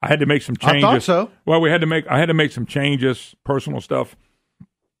 I had to make some changes. I thought so. Well, I had to make some changes, personal stuff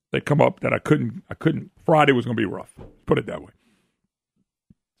that come up that I couldn't. Friday was going to be rough. Put it that way.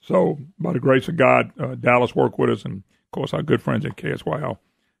 So, by the grace of God, Dallas worked with us, and of course our good friends at KSYL,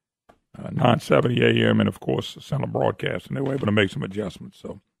 970 AM, and of course Center Broadcast, and they were able to make some adjustments.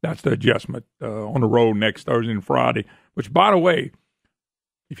 So that's the adjustment on the road next Thursday and Friday. Which, by the way,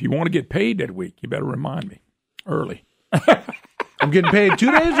 if you want to get paid that week, you better remind me early. I'm getting paid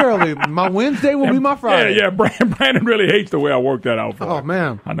 2 days early. My Wednesday will be my Friday. Yeah. Brandon really hates the way I work that out for him. Oh,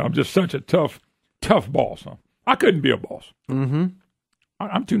 man. I know. I'm just such a tough boss. Huh? I couldn't be a boss. Mm-hmm.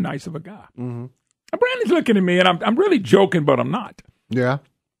 I'm too nice of a guy. Mm-hmm. And Brandon's looking at me, and I'm really joking, but I'm not. Yeah.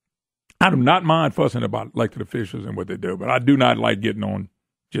 I do not mind fussing about elected officials and what they do, but I do not like getting on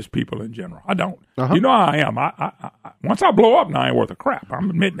just people in general. I don't. Uh-huh. You know how I am. I once I blow up, now I ain't worth a crap. I'm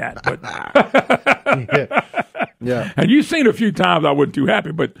admitting that. But yeah. And you've seen a few times I wasn't too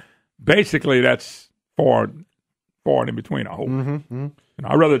happy, but basically that's far and in between, I hope. Mm-hmm.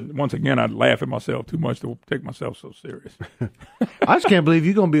 I'd rather, once again, I'd laugh at myself too much to take myself so serious. I just can't believe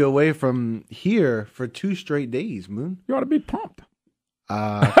you're going to be away from here for 2 straight days, Moon. You ought to be pumped.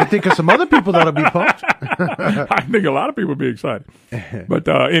 I can think of some other people that'll be pumped. I think a lot of people will be excited. But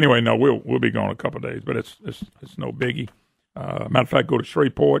anyway, no, we'll be gone a couple of days, but it's no biggie. Matter of fact, go to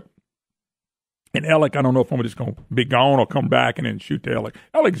Shreveport. In Ellick, I don't know if I'm just going to be gone or come back and then shoot to Ellick.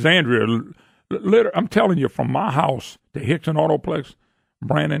 Alexandria, I'm telling you, from my house to Hickson Autoplex,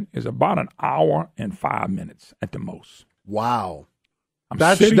 Brandon, is about an hour and 5 minutes at the most. Wow.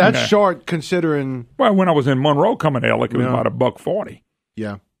 That's short considering. Well, when I was in Monroe coming to Ellick, it was about $1.40.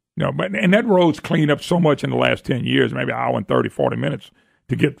 Yeah. And that road's cleaned up so much in the last 10 years, maybe an hour and 30, 40 minutes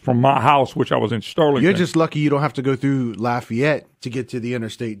to get from my house, which I was in Sterling. You're just lucky you don't have to go through Lafayette to get to the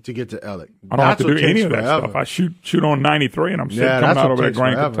interstate, to get to Ellick. I don't have to do any of that stuff. I shoot on 93, and I'm coming out over that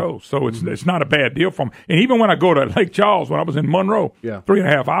Grand Coteau. So it's not a bad deal for me. And even when I go to Lake Charles, when I was in Monroe,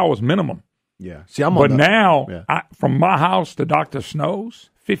 3.5 hours minimum. Yeah. See, now, from my house to Dr. Snow's,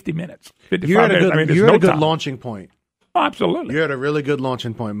 50 minutes, 55 minutes. You're at a good launching point. Oh, absolutely. You're at a really good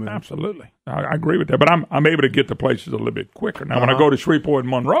launching point, Moon. Absolutely. I agree with that. But I'm able to get to places a little bit quicker. Now, when I go to Shreveport and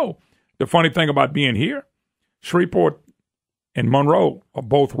Monroe, the funny thing about being here, Shreveport and Monroe are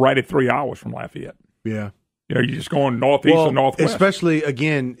both right at 3 hours from Lafayette. Yeah. You're just going northeast or northwest. Especially,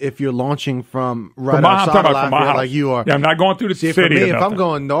 again, if you're launching from outside of Lafayette like you are. Yeah, I'm not going through the city. For me, if I'm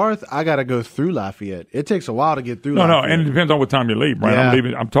going north, I got to go through Lafayette. It takes a while to get through Lafayette. No, and it depends on what time you leave, right?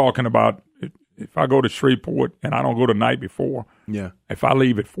 Yeah. I'm talking about if I go to Shreveport and I don't go the night before, if I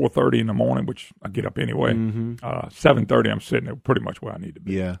leave at 4:30 in the morning, which I get up anyway, 7:30 I'm sitting there pretty much where I need to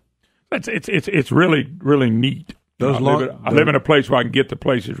be. Yeah. It's really, really neat. I live in a place where I can get to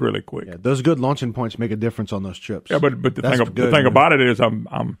places really quick. Yeah, those good launching points make a difference on those trips. Yeah, but the thing about it is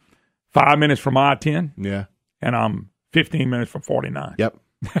I'm 5 minutes from I-10. Yeah. And I'm 15 minutes from 49. Yep.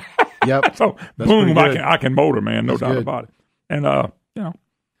 So boom, I can motor, man, no doubt about it. And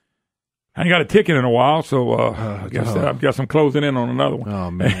I ain't got a ticket in a while, so I guess I'm closing in on another one.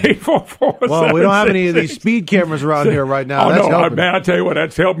 Oh, man. 844. Well, we don't have any of these speed cameras around here right now. Man, I tell you what,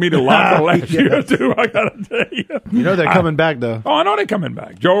 that's helped me to lock the last year, too, I got to tell you. You know they're coming back, though. Oh, I know they're coming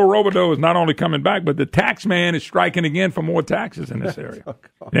back. Joe Robideau is not only coming back, but the tax man is striking again for more taxes in this area.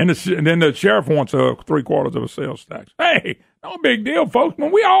 And then the sheriff wants 3/4 of a sales tax. Hey, no big deal, folks.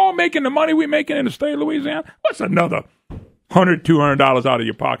 When we all making the money we're making in the state of Louisiana, what's another $100, $200 out of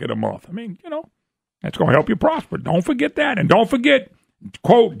your pocket a month? I mean, that's going to help you prosper. Don't forget that. And don't forget,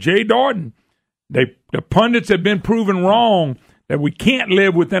 quote, Jay Dardenne, the pundits have been proven wrong that we can't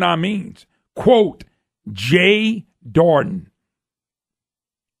live within our means. Quote, Jay Dardenne,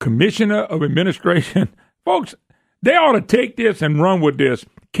 Commissioner of Administration. Folks, they ought to take this and run with this.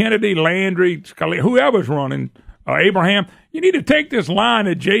 Kennedy, Landry, Scalia, whoever's running, Abraham, you need to take this line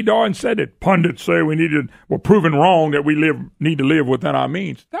that Jay Dardenne said that pundits say we're proven wrong that we need to live within our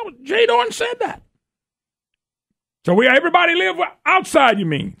means. Jay Dardenne said that. So everybody live outside your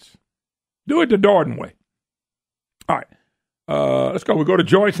means. Do it the Dardenne way. All right. Let's go. We go to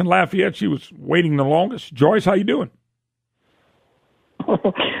Joyce in Lafayette. She was waiting the longest. Joyce, how you doing?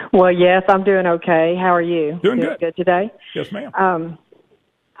 Well, yes, I'm doing okay. How are you? Doing good. Good today? Yes, ma'am.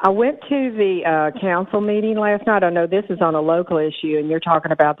 I went to the council meeting last night. I know this is on a local issue, and you're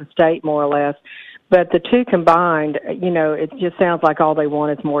talking about the state more or less. But the two combined, it just sounds like all they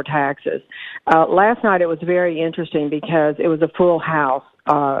want is more taxes. Last night it was very interesting because it was a full house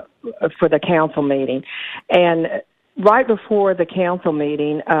for the council meeting. And right before the council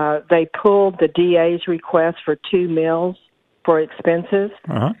meeting, they pulled the DA's request for 2 mills for expenses.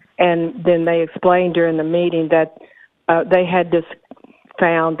 Uh-huh. And then they explained during the meeting that they had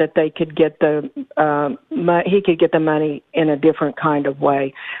found that they could get he could get the money in a different kind of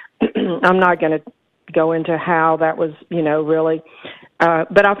way. I'm not going to go into how that was, really.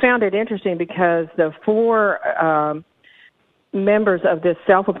 But I found it interesting because the 4 members of this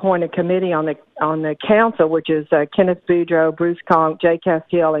self-appointed committee on the council, which is Kenneth Boudreaux, Bruce Conk, Jay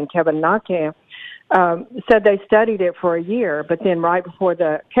Castile, and Kevin Knockham, said they studied it for a year, but then right before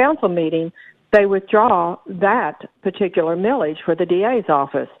the council meeting, they withdraw that particular millage for the DA's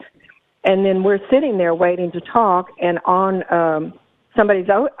office. And then we're sitting there waiting to talk, and on somebody's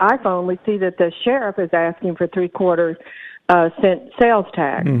iPhone, we see that the sheriff is asking for 3/4 cent sales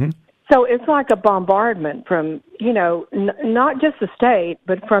tax. Mm-hmm. So it's like a bombardment from, not just the state,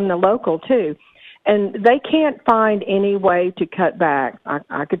 but from the local too. And they can't find any way to cut back.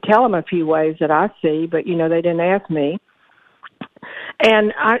 I could tell them a few ways that I see, but, they didn't ask me.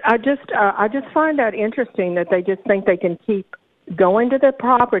 And I just find that interesting that they just think they can keep going to the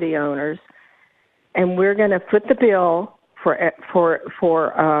property owners, and we're going to foot the bill for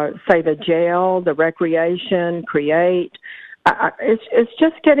say the jail, the recreation, create. It's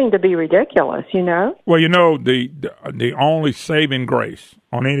just getting to be ridiculous, Well, the only saving grace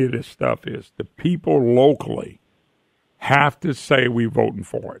on any of this stuff is the people locally have to say we're voting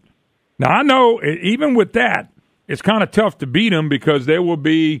for it. Now, I know even with that, it's kind of tough to beat them because there will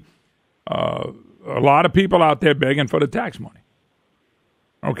be a lot of people out there begging for the tax money.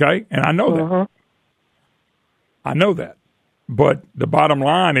 Okay? And I know that. I know that. But the bottom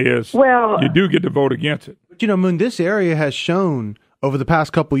line is you do get to vote against it. But, Moon, this area has shown over the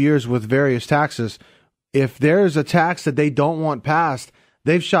past couple of years with various taxes, if there's a tax that they don't want passed,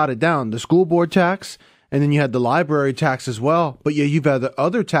 they've shot it down. The school board tax, and then you had the library tax as well. But yeah, you've had the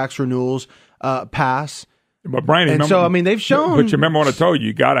other tax renewals pass. But Brandon, and so I mean, they've shown. But you remember what I told you?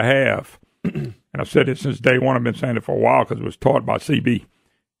 You got to have, and I've said it since day one. I've been saying it for a while because it was taught by CB.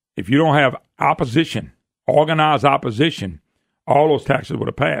 If you don't have opposition, organized opposition, all those taxes would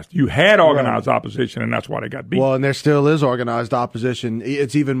have passed. You had organized opposition, and that's why they got beat. Well, and there still is organized opposition.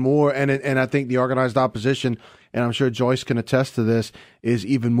 It's even more, and I think the organized opposition, and I'm sure Joyce can attest to this, is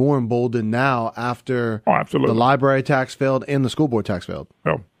even more emboldened now after the library tax failed and the school board tax failed.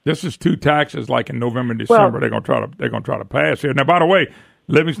 Well, this is two taxes like in November and December. They're going to try to pass here. Now, by the way,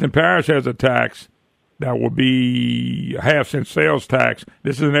 Livingston Parish has a tax that will be a half-cent sales tax.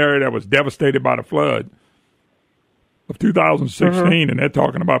 This is an area that was devastated by the flood of 2016, and they're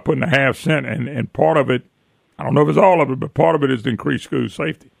talking about putting a half-cent, and part of it, I don't know if it's all of it, but part of it is to increase school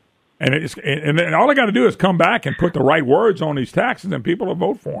safety. And and all they got to do is come back and put the right words on these taxes, and people will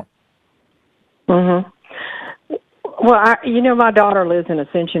vote for them. Mm-hmm. Well, my daughter lives in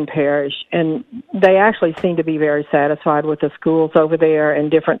Ascension Parish, and they actually seem to be very satisfied with the schools over there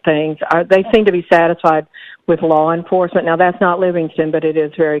and different things. They seem to be satisfied with law enforcement. Now, that's not Livingston, but it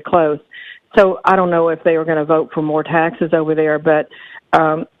is very close. So I don't know if they were going to vote for more taxes over there, but,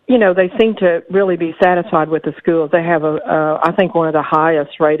 they seem to really be satisfied with the schools. They have, I think, one of the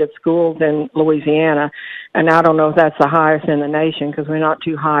highest rated schools in Louisiana, and I don't know if that's the highest in the nation because we're not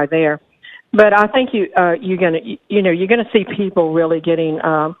too high there. But I think you're going to see people really getting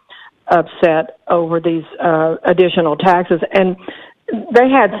upset over these additional taxes. And they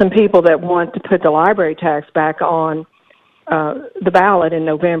had some people that want to put the library tax back on the ballot in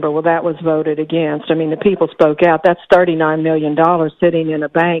November. Well, that was voted against. I mean, the people spoke out. That's $39 million sitting in a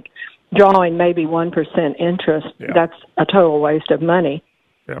bank, drawing maybe 1% interest. Yeah. That's a total waste of money.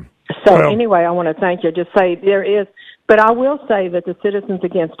 Yeah. So anyway, I want to thank you. Just say there is. But I will say that the Citizens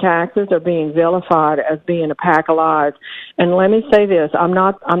Against Taxes are being vilified as being a pack of lies. And let me say this: I'm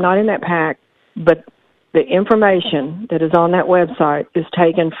not in that pack, but the information that is on that website is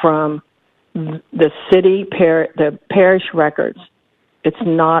taken from the the parish records. It's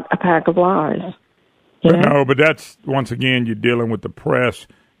not a pack of lies. No, but that's once again you're dealing with the press.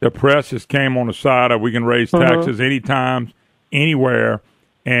 The press just came on the side of we can raise taxes anytime, anywhere,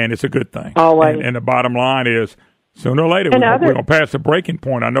 and it's a good thing. Always. And the bottom line is, sooner or later, we're going to pass a breaking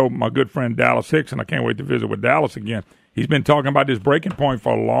point. I know my good friend Dallas Hicks, and I can't wait to visit with Dallas again. He's been talking about this breaking point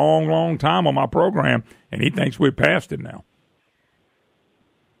for a long, long time on my program, and he thinks we've passed it now.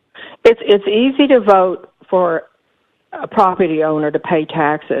 It's easy to vote for a property owner to pay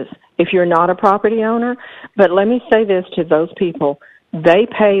taxes if you're not a property owner. But let me say this to those people. They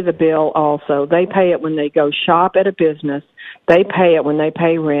pay the bill also. They pay it when they go shop at a business. They pay it when they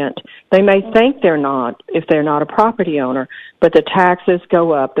pay rent. They may think they're not if they're not a property owner, but the taxes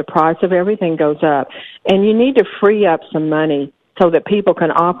go up. The price of everything goes up. And you need to free up some money so that people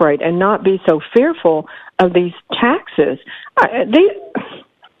can operate and not be so fearful of these taxes.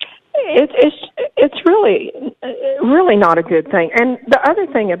 It's really not a good thing. And the other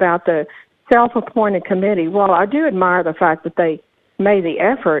thing about the self-appointed committee, while I do admire the fact that they made the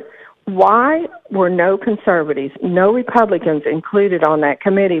effort, why were no conservatives, no Republicans included on that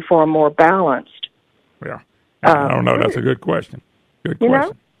committee for a more balanced? Yeah, I don't know. That's a good question. Good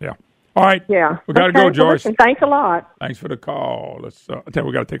question. Yeah. All right. Yeah. We got to go, Joyce. Listen, thanks a lot. Thanks for the call. Let's. I tell you,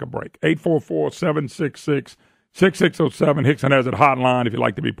 we got to take a break. 844-766-6607. Hickson has a hotline if you'd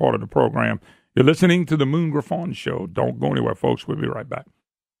like to be part of the program. You're listening to the Moon Griffon Show. Don't go anywhere, folks. We'll be right back.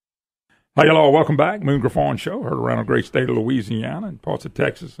 Hi, hello. Welcome back. Moon Griffon Show. Heard around the great state of Louisiana and parts of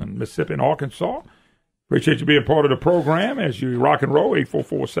Texas and Mississippi and Arkansas. Appreciate you being part of the program as you rock and roll.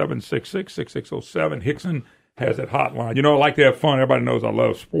 844-766-6607. Hickson has that hotline. I like to have fun. Everybody knows I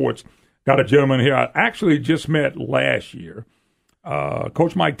love sports. Got a gentleman here I actually just met last year.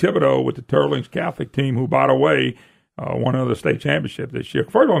 Coach Mike Thibodeau with the Turlings Catholic team, who, by the way, won another state championship this year.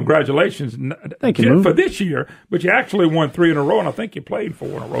 First of all, congratulations. Thank you. For this year, but you actually won 3 in a row, and I think you played 4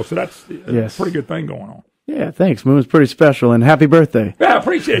 in a row. So that's a pretty good thing going on. Yeah, thanks, Moon. It's pretty special, and happy birthday. Yeah, I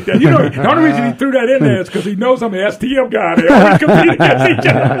appreciate that. The only reason he threw that in there is because he knows I'm the STM guy. They always compete against each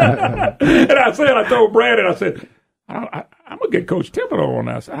other. And I told Brandon, I said, I'm going to get Coach Thibodeau on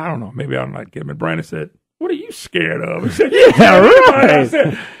that. I said, I don't know. Maybe I'm not getting it. Brandon said, what are you scared of? He said, yeah, right. I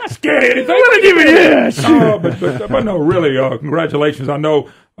said, I'm scared of anything. What are you but no, really, congratulations. I know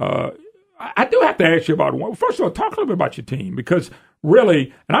I do have to ask you about one. First of all, talk a little bit about your team because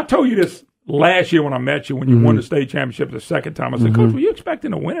really, and I told you this last year when I met you, when you won the state championship the second time, I said, Coach, were you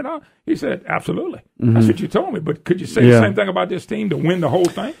expecting to win it all? He said, absolutely. That's what you told me. But could you say the same thing about this team to win the whole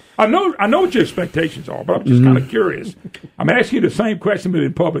thing? I know what your expectations are, but I'm just kind of curious. I'm asking you the same question, but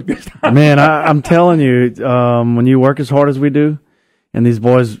in public this time. Man, I'm telling you, when you work as hard as we do, and these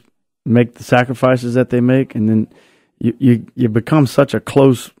boys make the sacrifices that they make, and then you become such a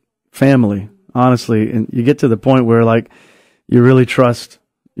close family, honestly, and you get to the point where like you really trust,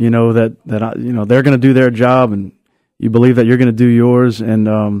 that they're going to do their job, and you believe that you're going to do yours, and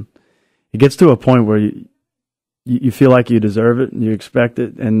it gets to a point where you feel like you deserve it, and you expect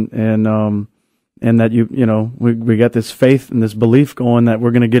it, and that we got this faith and this belief going that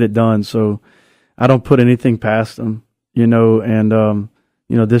we're going to get it done. So I don't put anything past them, and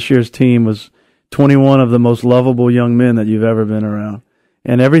this year's team was 21 of the most lovable young men that you've ever been around,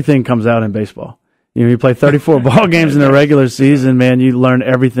 and everything comes out in baseball. You play 34 ball games in the regular season, man. You learn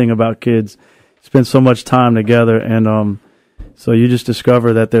everything about kids. Spend so much time together, and so you just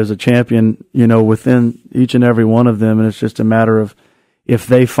discover that there's a champion, within each and every one of them, and it's just a matter of if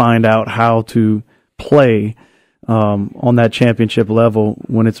they find out how to play on that championship level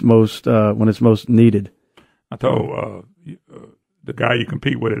when it's most needed. I told the guy you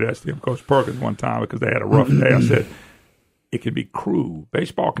compete with at STM, Coach Perkins, one time because they had a rough day. I said, it can be cruel.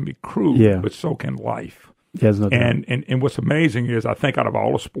 Baseball can be cruel, but so can life. Yes, no doubt. And what's amazing is I think out of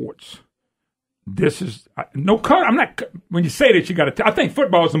all the sports, this is no cut. I'm not. When you say that, you got to. I think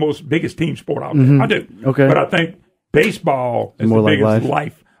football is the most biggest team sport out there. I do. Okay. But I think baseball is more the like biggest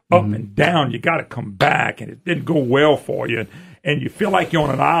life. Up and down. You got to come back, and it didn't go well for you. And you feel like you're on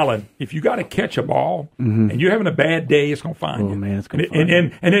an island. If you got to catch a ball and you're having a bad day, it's gonna find you. Man, it's gonna find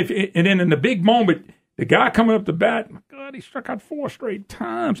you. And then in the big moment, the guy coming up the bat, my God, he struck out 4 straight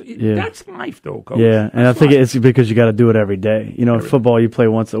times. That's life, though, Coach. Yeah, and I think it's because you got to do it every day. In football, you play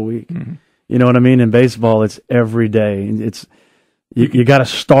once a week. You know what I mean? In baseball, it's every day. It's you got to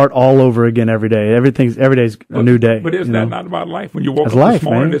start all over again every day. Every day's a new day. But isn't that not about life? When you woke up this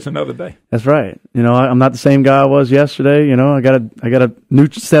morning, it's another day. That's right. I'm not the same guy I was yesterday. I got a new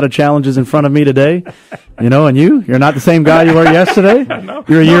set of challenges in front of me today. And you're not the same guy you were yesterday. No,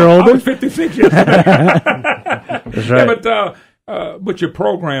 you're a year older. I was 56 yesterday. That's right. Yeah, but your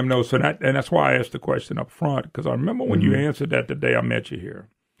program knows, and that's why I asked the question up front, because I remember when you answered that the day I met you here.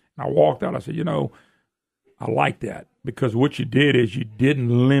 I walked out, I said, I like that, because what you did is you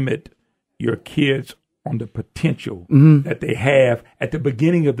didn't limit your kids on the potential that they have at the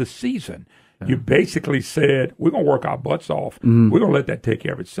beginning of the season. Yeah. You basically said, we're going to work our butts off. We're going to let that take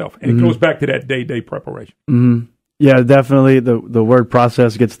care of itself. And it goes back to that day preparation. Yeah, definitely. The word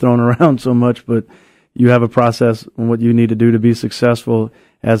process gets thrown around so much, but you have a process on what you need to do to be successful,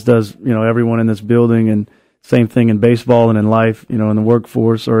 as does, everyone in this building, and same thing in baseball and in life, in the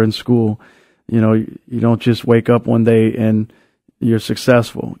workforce or in school. You don't just wake up one day and you're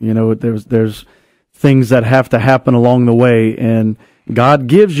successful. There's things that have to happen along the way, and God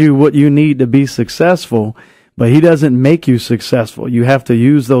gives you what you need to be successful, but He doesn't make you successful. You have to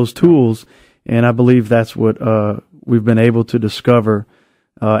use those tools, and I believe that's what we've been able to discover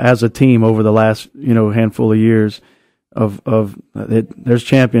as a team over the last handful of years. There's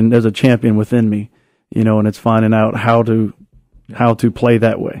a champion within me, and it's finding out how to play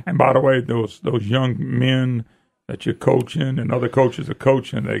that way. And by the way, those young men that you're coaching and other coaches are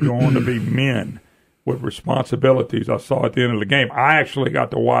coaching, they're going to be men with responsibilities. I saw at the end of the game. I actually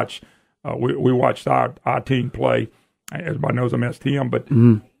got to watch. We watched our team play. Everybody knows I'm STM, but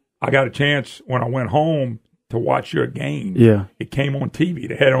I got a chance when I went home to watch your game. Yeah. It came on TV.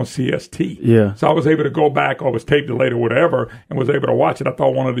 They had it on CST. Yeah. So I was able to go back, or was taped delayed or whatever, and was able to watch it. I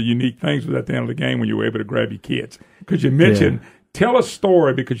thought one of the unique things was at the end of the game when you were able to grab your kids. Because you mentioned, tell a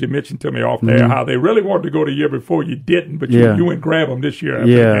story, because you mentioned to me off there how they really wanted to go the year before, you didn't, but you went and grab them this year after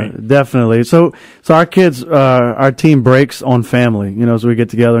the game. Definitely. So our kids, our team breaks on family, so we get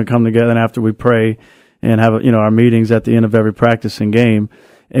together and come together, and after we pray and have, our meetings at the end of every practicing game.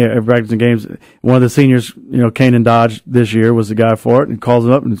 Practicing games. One of the seniors, Kanan Dodge this year was the guy for it, and calls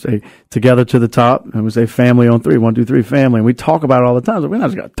them up and say, together to the top, and we say family on 3, 1, 2, 3, family. And we talk about it all the time. So we're not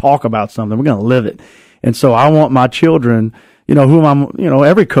just going to talk about something. We're going to live it. And so I want my children, who I'm,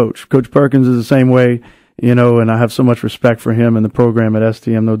 every coach, Coach Perkins is the same way, and I have so much respect for him and the program at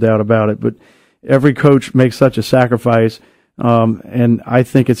STM, no doubt about it. But every coach makes such a sacrifice. And I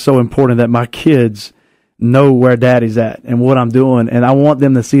think it's so important that my kids know where daddy's at and what I'm doing. And I want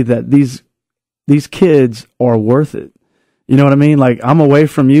them to see that these kids are worth it. You know what I mean? Like, I'm away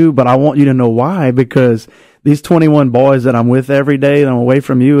from you, but I want you to know why, because these 21 boys that I'm with every day, and I'm away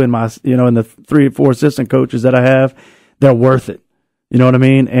from you and my, and the 3 or 4 assistant coaches that I have, they're worth it. You know what I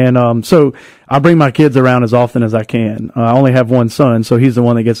mean? And so I bring my kids around as often as I can. I only have one son, so he's the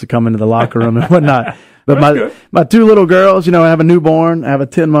one that gets to come into the locker room and whatnot. But my two little girls, I have a newborn. I have a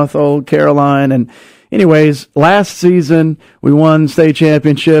 10-month-old Caroline. And anyways, last season we won state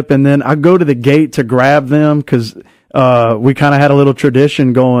championship, and then I go to the gate to grab them because we kind of had a little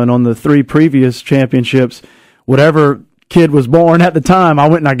tradition going on the 3 previous championships. Whatever kid was born at the time, I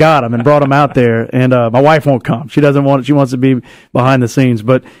went and I got him and brought him out there. And my wife won't come. She doesn't want it. She wants to be behind the scenes.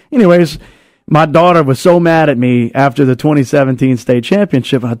 But anyways, my daughter was so mad at me after the 2017 state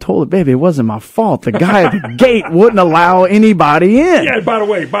championship. I told her, baby, it wasn't my fault. The guy at the gate wouldn't allow anybody in. Yeah, by the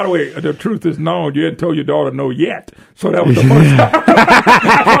way, the truth is known. You hadn't told your daughter no yet. So that was the first time.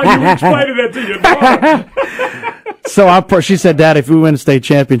 That's why you explained that to your daughter. So she said, Dad, if we win a state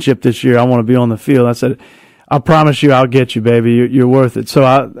championship this year, I want to be on the field. I said, I promise you I'll get you, baby. You're worth it. So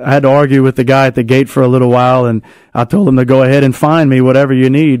I had to argue with the guy at the gate for a little while, and I told him to go ahead and find me whatever you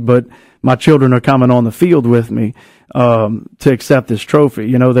need, but my children are coming on the field with me to accept this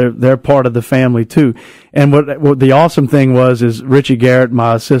trophy. They're part of the family too. And what the awesome thing is Richie Garrett,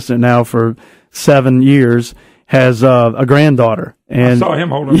 my assistant now for 7 years, has a granddaughter. And I saw him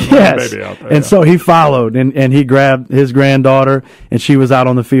holding the baby out there. And so he followed, and he grabbed his granddaughter, and she was out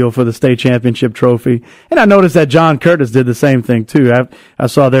on the field for the state championship trophy. And I noticed that John Curtis did the same thing, too. I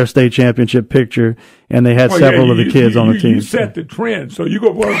saw their state championship picture, and they had several of the kids on the team. You set the trend, so you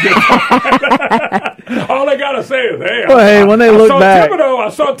go get all they got to say is, when they look back. I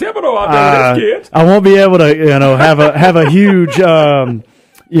saw Thibodeau out there with his kids. I won't be able to, have a huge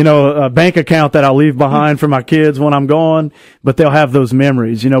a bank account that I'll leave behind for my kids when I'm gone, but they'll have those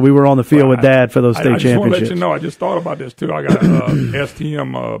memories. We were on the field with Dad for those state championships. I just want to let you know, I just thought about this too. I got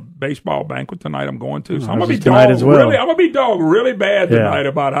STM baseball banquet tonight I'm going to. So I'm going to be dogged really bad tonight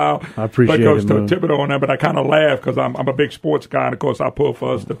about how I appreciate Coach Thibodeau on that, but I kind of laugh because I'm a big sports guy, and of course I pull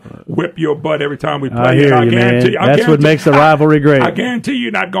for us to whip your butt every time we play. I hear you, man. That's what makes the rivalry great. I guarantee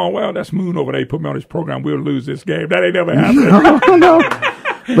you not going, well, that's Moon over there. He put me on his program. We'll lose this game. That ain't never happened. No.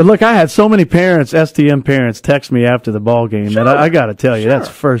 But look, I had so many parents, STM parents, text me after the ball game that I got to tell you, that's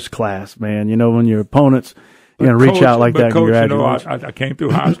first class, man. When your opponents reach out like that. Coach, I came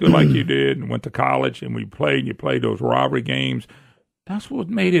through high school like you did and went to college, and we played, and you played those rivalry games. That's what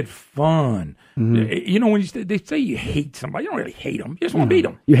made it fun. Mm-hmm. When they say you hate somebody, you don't really hate them. You just want to beat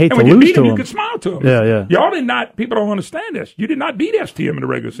them. You hate and to when lose you beat to them, them. You can smile to them. Yeah. Y'all did not. People don't understand this. You did not beat STM in the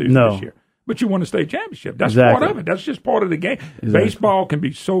regular season this year. But you won a state championship. That's part of it. That's just part of the game. Exactly. Baseball can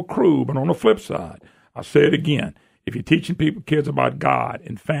be so cruel, but on the flip side, I'll say it again. If you're teaching kids about God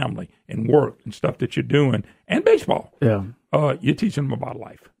and family and work and stuff that you're doing, and baseball, you're teaching them about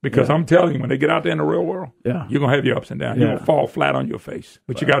life. Because I'm telling you, when they get out there in the real world, you're going to have your ups and downs. You're going to fall flat on your face.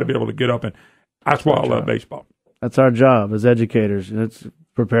 But you got to be able to get up, and that's why I love baseball. That's our job as educators. It's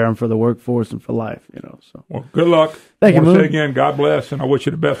prepare them for the workforce and for life, So, well, good luck. Thank you, Moon. Say again, God bless, and I wish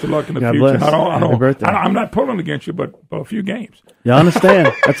you the best of luck in the future. Bless. Happy birthday. I'm not pulling against you, but a few games. You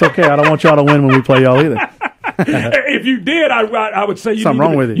understand? That's okay. I don't want y'all to win when we play y'all either. If you did, I would say something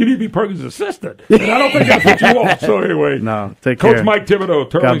wrong with you. You need to be Perkins' assistant. And I don't think that's what you want. So anyway, no, take care. Coach Mike Thibodeau,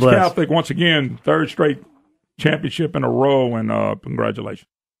 Turlings Catholic, once again, 3rd straight championship in a row, and congratulations.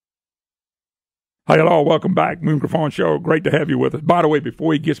 Hi, hello. Welcome back. Moon Griffon Show. Great to have you with us. By the way,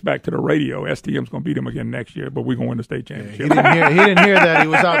 before he gets back to the radio, STM's going to beat him again next year, but we're going to win the state championship. Yeah, he didn't hear that. He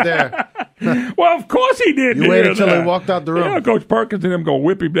was out there. Well, of course he didn't. You waited until he walked out the room. Yeah, Coach Perkins and them going to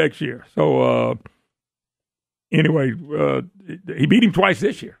whip him next year. So, anyway, he beat him twice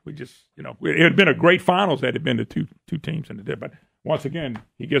this year. We just, it had been a great finals had it been the two teams in the day. But once again,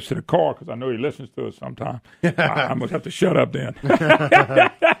 he gets to the car because I know he listens to us sometime. I must have to shut up then.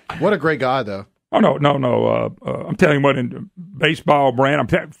 What a great guy, though. Oh, no. I'm telling you what, in baseball, Brand,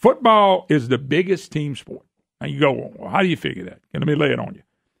 football is the biggest team sport. Now you go, well, how do you figure that? Let me lay it on you.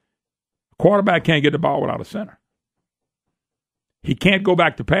 Quarterback can't get the ball without a center. He can't go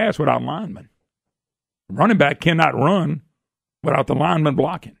back to pass without linemen. Running back cannot run without the lineman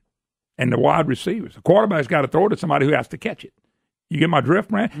blocking and the wide receivers. The quarterback's got to throw it to somebody who has to catch it. You get my drift,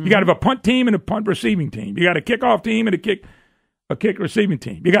 man? Mm-hmm. You got to have a punt team and a punt receiving team. You got a kickoff team and a kick receiving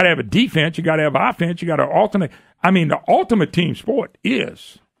team. You got to have a defense. You got to have offense. You got to alternate. I mean, the ultimate team sport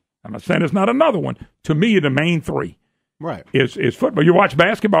is, I'm not saying it's not another one, to me, the main three. Right. Is football. You watched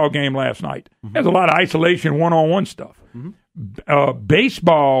basketball game last night. Mm-hmm. There's a lot of isolation, one-on-one stuff. Mm-hmm.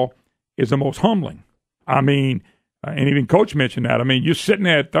 Baseball is the most humbling. I mean, and even Coach mentioned that. I mean, you're sitting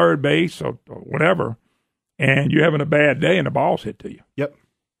there at third base or whatever, and you're having a bad day and the ball's hit to you. Yep.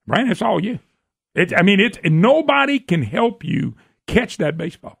 Right? It's all you. Nobody can help you catch that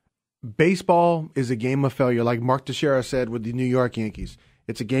baseball. baseball is a game of failure. Like Mark Teixeira said with the New York Yankees,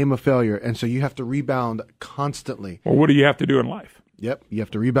 it's a game of failure. And so you have to rebound constantly. Well, what do you have to do in life? Yep. You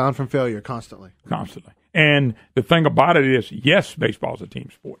have to rebound from failure constantly. Constantly. And the thing about it is, yes, baseball's a team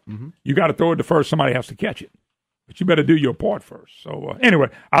sport. Mm-hmm. You got to throw it to first. Somebody has to catch it. But you better do your part first. So, anyway,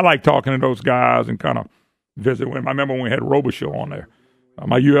 I like talking to those guys and kind of visit with them. I remember when we had Robichaux on there.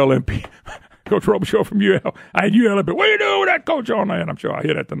 My ULMP, Coach Robichaux from UL. I had ULMP. What are you doing with that coach on there? And I'm sure I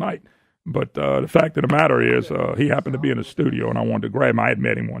hear that tonight. But the fact of the matter is, he happened to be in the studio, and I wanted to grab him. I had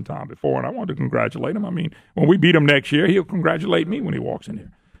met him one time before, and I wanted to congratulate him. I mean, when we beat him next year, he'll congratulate me when he walks in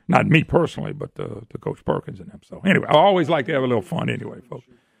here. Not me personally, but to Coach Perkins and them. So, anyway, I always like to have a little fun anyway, folks.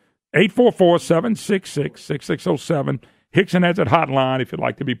 844-766-6607. Hickson has that hotline. If you'd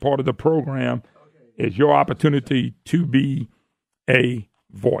like to be part of the program, is your opportunity to be a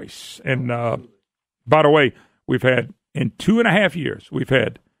voice. And by the way, we've had, in 2.5 years, we've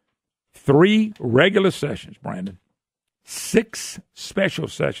had 3 regular sessions, Brandon. 6 special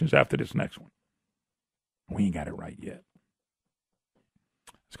sessions after this next one. We ain't got it right yet.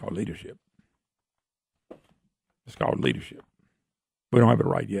 It's called leadership. It's called leadership. We don't have it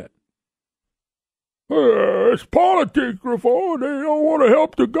right yet. It's politics, Griffon. They don't want to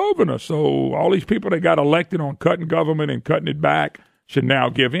help the governor. So all these people that got elected on cutting government and cutting it back should now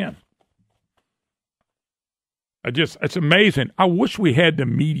give in. It's amazing. I wish we had the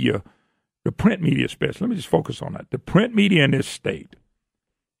media, the print media especially. Let me just focus on that. The print media in this state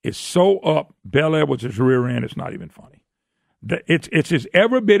is so up Bel Edwards' rear end, it's not even funny. It's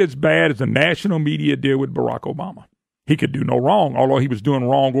every bit as bad as the national media did with Barack Obama. He could do no wrong, although he was doing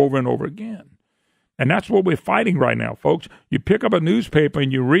wrong over and over again. And that's what we're fighting right now, folks. You pick up a newspaper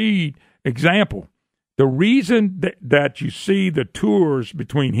and you read, example, the reason that you see the tours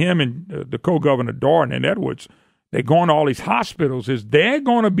between him and the co-governor Dardenne and Edwards, they're going to all these hospitals, is they're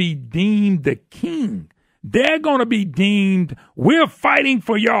going to be deemed the king. They're going to be deemed, we're fighting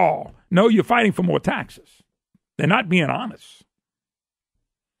for y'all. No, you're fighting for more taxes. They're not being honest.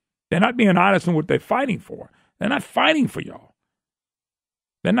 They're not being honest in what they're fighting for. They're not fighting for y'all.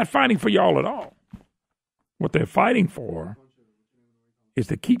 They're not fighting for y'all at all. What they're fighting for is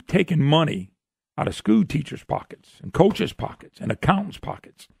to keep taking money out of school teachers' pockets and coaches' pockets and accountants'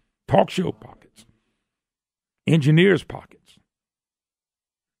 pockets, talk show pockets, engineers' pockets.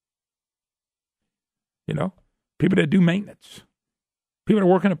 You know, people that do maintenance, people that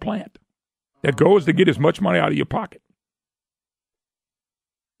work in a plant. Their goal is to get as much money out of your pocket.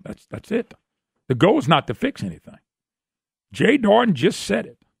 That's it. The goal is not to fix anything. Jay Dardenne just said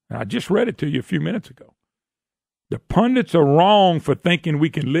it, and I just read it to you a few minutes ago. The pundits are wrong for thinking we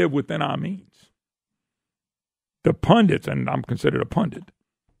can live within our means. The pundits, and I'm considered a pundit.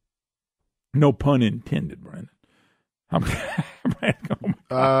 No pun intended, Brandon.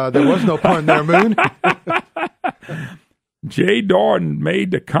 There was no pun there, Moon. Jay Dardenne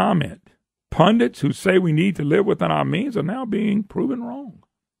made the comment, pundits who say we need to live within our means are now being proven wrong.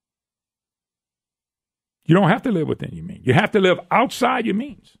 You don't have to live within your means. You have to live outside your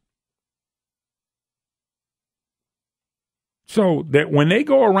means. So that when they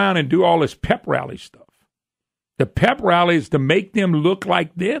go around and do all this pep rally stuff, the pep rally is to make them look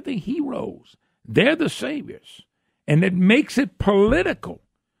like they're the heroes. They're the saviors. And it makes it political.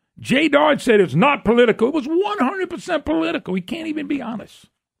 Jay Dardenne said it's not political. It was 100% political. He can't even be honest.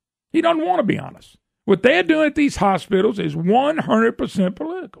 He doesn't want to be honest. What they're doing at these hospitals is 100%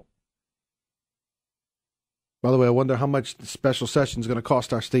 political. By the way, I wonder how much the special session is going to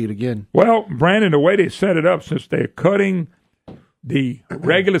cost our state again. Well, Brandon, the way they set it up, since they're cutting the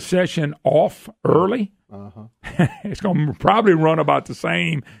regular session off early, it's going to probably run about the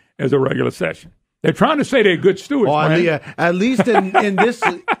same as a regular session. They're trying to say they're good stewards. Oh, at least in this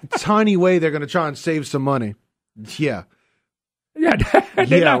tiny way, they're going to try and save some money. Yeah.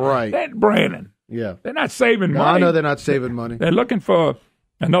 Yeah, right. Brandon. Yeah. They're not saving money. I know they're not saving money. They're looking for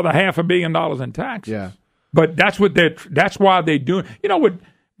another $500 million in taxes. Yeah. But that's why they're doing. You know what,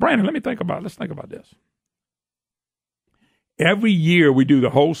 Brandon, let's think about this. Every year we do the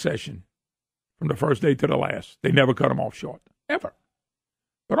whole session from the first day to the last. They never cut them off short, ever.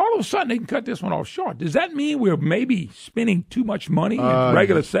 But all of a sudden they can cut this one off short. Does that mean we're maybe spending too much money in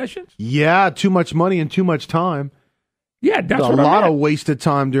regular sessions? Yeah, too much money and too much time. Yeah, that's a lot of wasted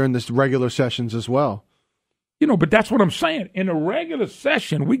time during this regular sessions as well. You know, but that's what I'm saying. In a regular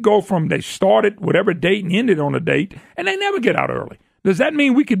session, we go from they started whatever date and ended on a date, and they never get out early. Does that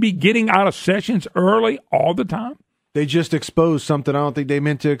mean we could be getting out of sessions early all the time? They just exposed something I don't think they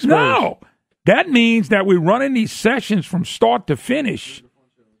meant to expose. No. That means that we're running these sessions from start to finish.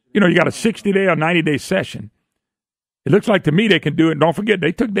 You know, you got a 60-day or 90-day session. It looks like to me they can do it. And don't forget,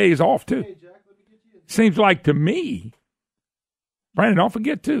 they took days off, too. Seems like to me, Brandon, don't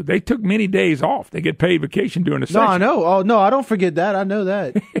forget, too, they took many days off. They get paid vacation during the session. No, I know. Oh, no, I don't forget that. I know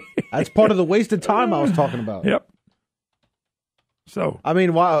that. That's part of the wasted time I was talking about. Yep. So. I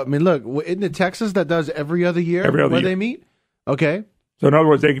mean, look, isn't it Texas that does every other year they meet? Okay. So, in other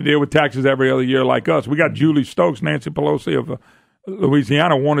words, they can deal with taxes every other year like us. We got Julie Stokes, Nancy Pelosi of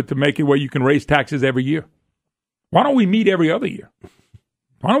Louisiana, wanted to make it where you can raise taxes every year. Why don't we meet every other year?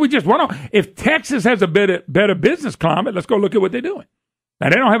 If Texas has a better business climate, let's go look at what they're doing. Now,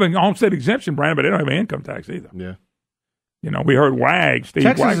 they don't have a homestead exemption, Brandon, but they don't have an income tax either. Yeah. You know, we heard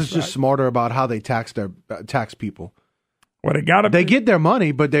Texas is just smarter about how they tax people. Well, they get their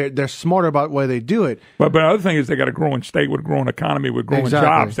money, but they're smarter about the way they do it. But the other thing is they got a growing state with a growing economy with growing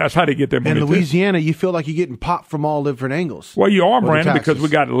jobs. That's how they get their money. In Louisiana, you feel like you're getting popped from all different angles. Well, you are, Brandon, because we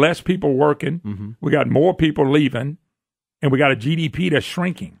got less people working, we got more people leaving, and we got a GDP that's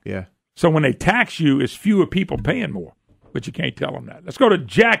shrinking. Yeah. So when they tax you, it's fewer people paying more, but you can't tell them that. Let's go to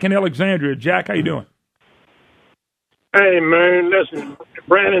Jack in Alexandria. Jack, how you doing? Hey, Moon, listen,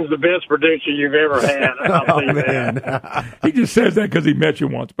 Brandon's the best producer you've ever had. I'll say that. He just says that because he met you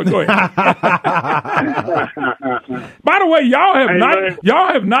once, but go ahead. By the way,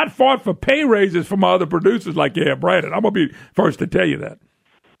 y'all have not fought for pay raises from other producers like you have Brandon. I'm going to be first to tell you that.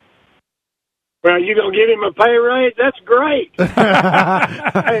 Well, you going to give him a pay raise? That's great.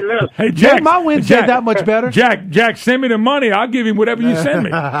 Hey, listen. Hey, Jack, my wins did that much better. Jack, send me the money. I'll give him whatever you send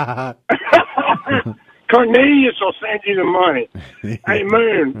me. Cornelius will send you the money. Hey,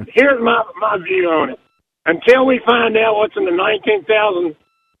 Moon, here's my view on it. Until we find out what's in the 19,000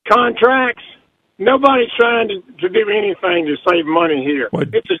 contracts, nobody's trying to do anything to save money here. Well,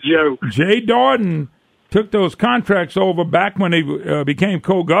 it's a joke. Jay Dardenne took those contracts over back when he became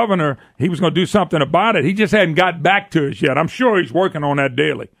co-governor. He was going to do something about it. He just hadn't got back to us yet. I'm sure he's working on that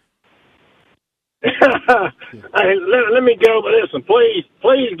daily. Hey, let me go, but listen, please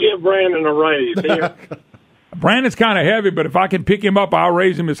give Brandon a raise here. Brandon's kind of heavy, but if I can pick him up, I'll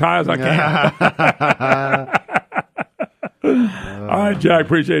raise him as high as I can. All right, Jack,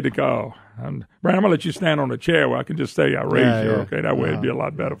 appreciate the call. Brandon, I'm going to let you stand on a chair where I can just say I raised you, okay? That way it'd be a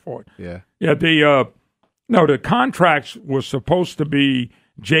lot better for you. Yeah. The contracts was supposed to be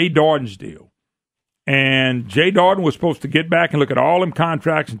Jay Dardenne's deal. And Jay Dardenne was supposed to get back and look at all them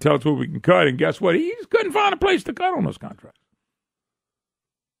contracts and tell us what we can cut. And guess what? He just couldn't find a place to cut on those contracts.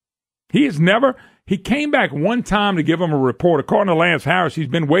 He came back one time to give him a report. According to Lance Harris, he's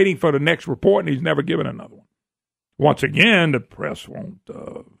been waiting for the next report, and he's never given another one. Once again, the press won't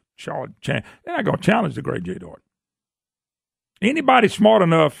they're not going to challenge the great Jay Dardenne. Anybody smart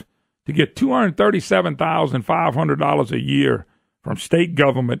enough to get $237,500 a year from state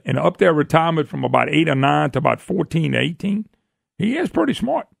government and up their retirement from about 8 or 9 to about 14, 18, he is pretty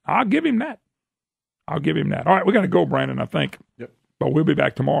smart. I'll give him that. All right, we got to go, Brandon, I think. Yep. But we'll be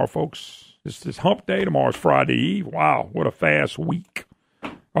back tomorrow, folks. This is Hump Day. Tomorrow's Friday Eve. Wow, what a fast week.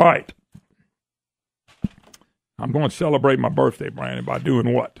 All right. I'm going to celebrate my birthday, Brandon, by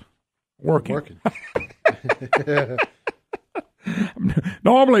doing what? Working.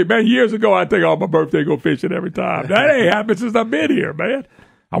 Normally, man, years ago, I'd think, my birthday, go fishing every time. That ain't happened since I've been here, man.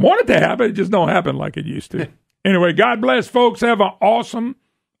 I want it to happen. It just don't happen like it used to. Anyway, God bless, folks. Have an awesome,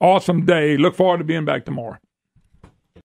 awesome day. Look forward to being back tomorrow.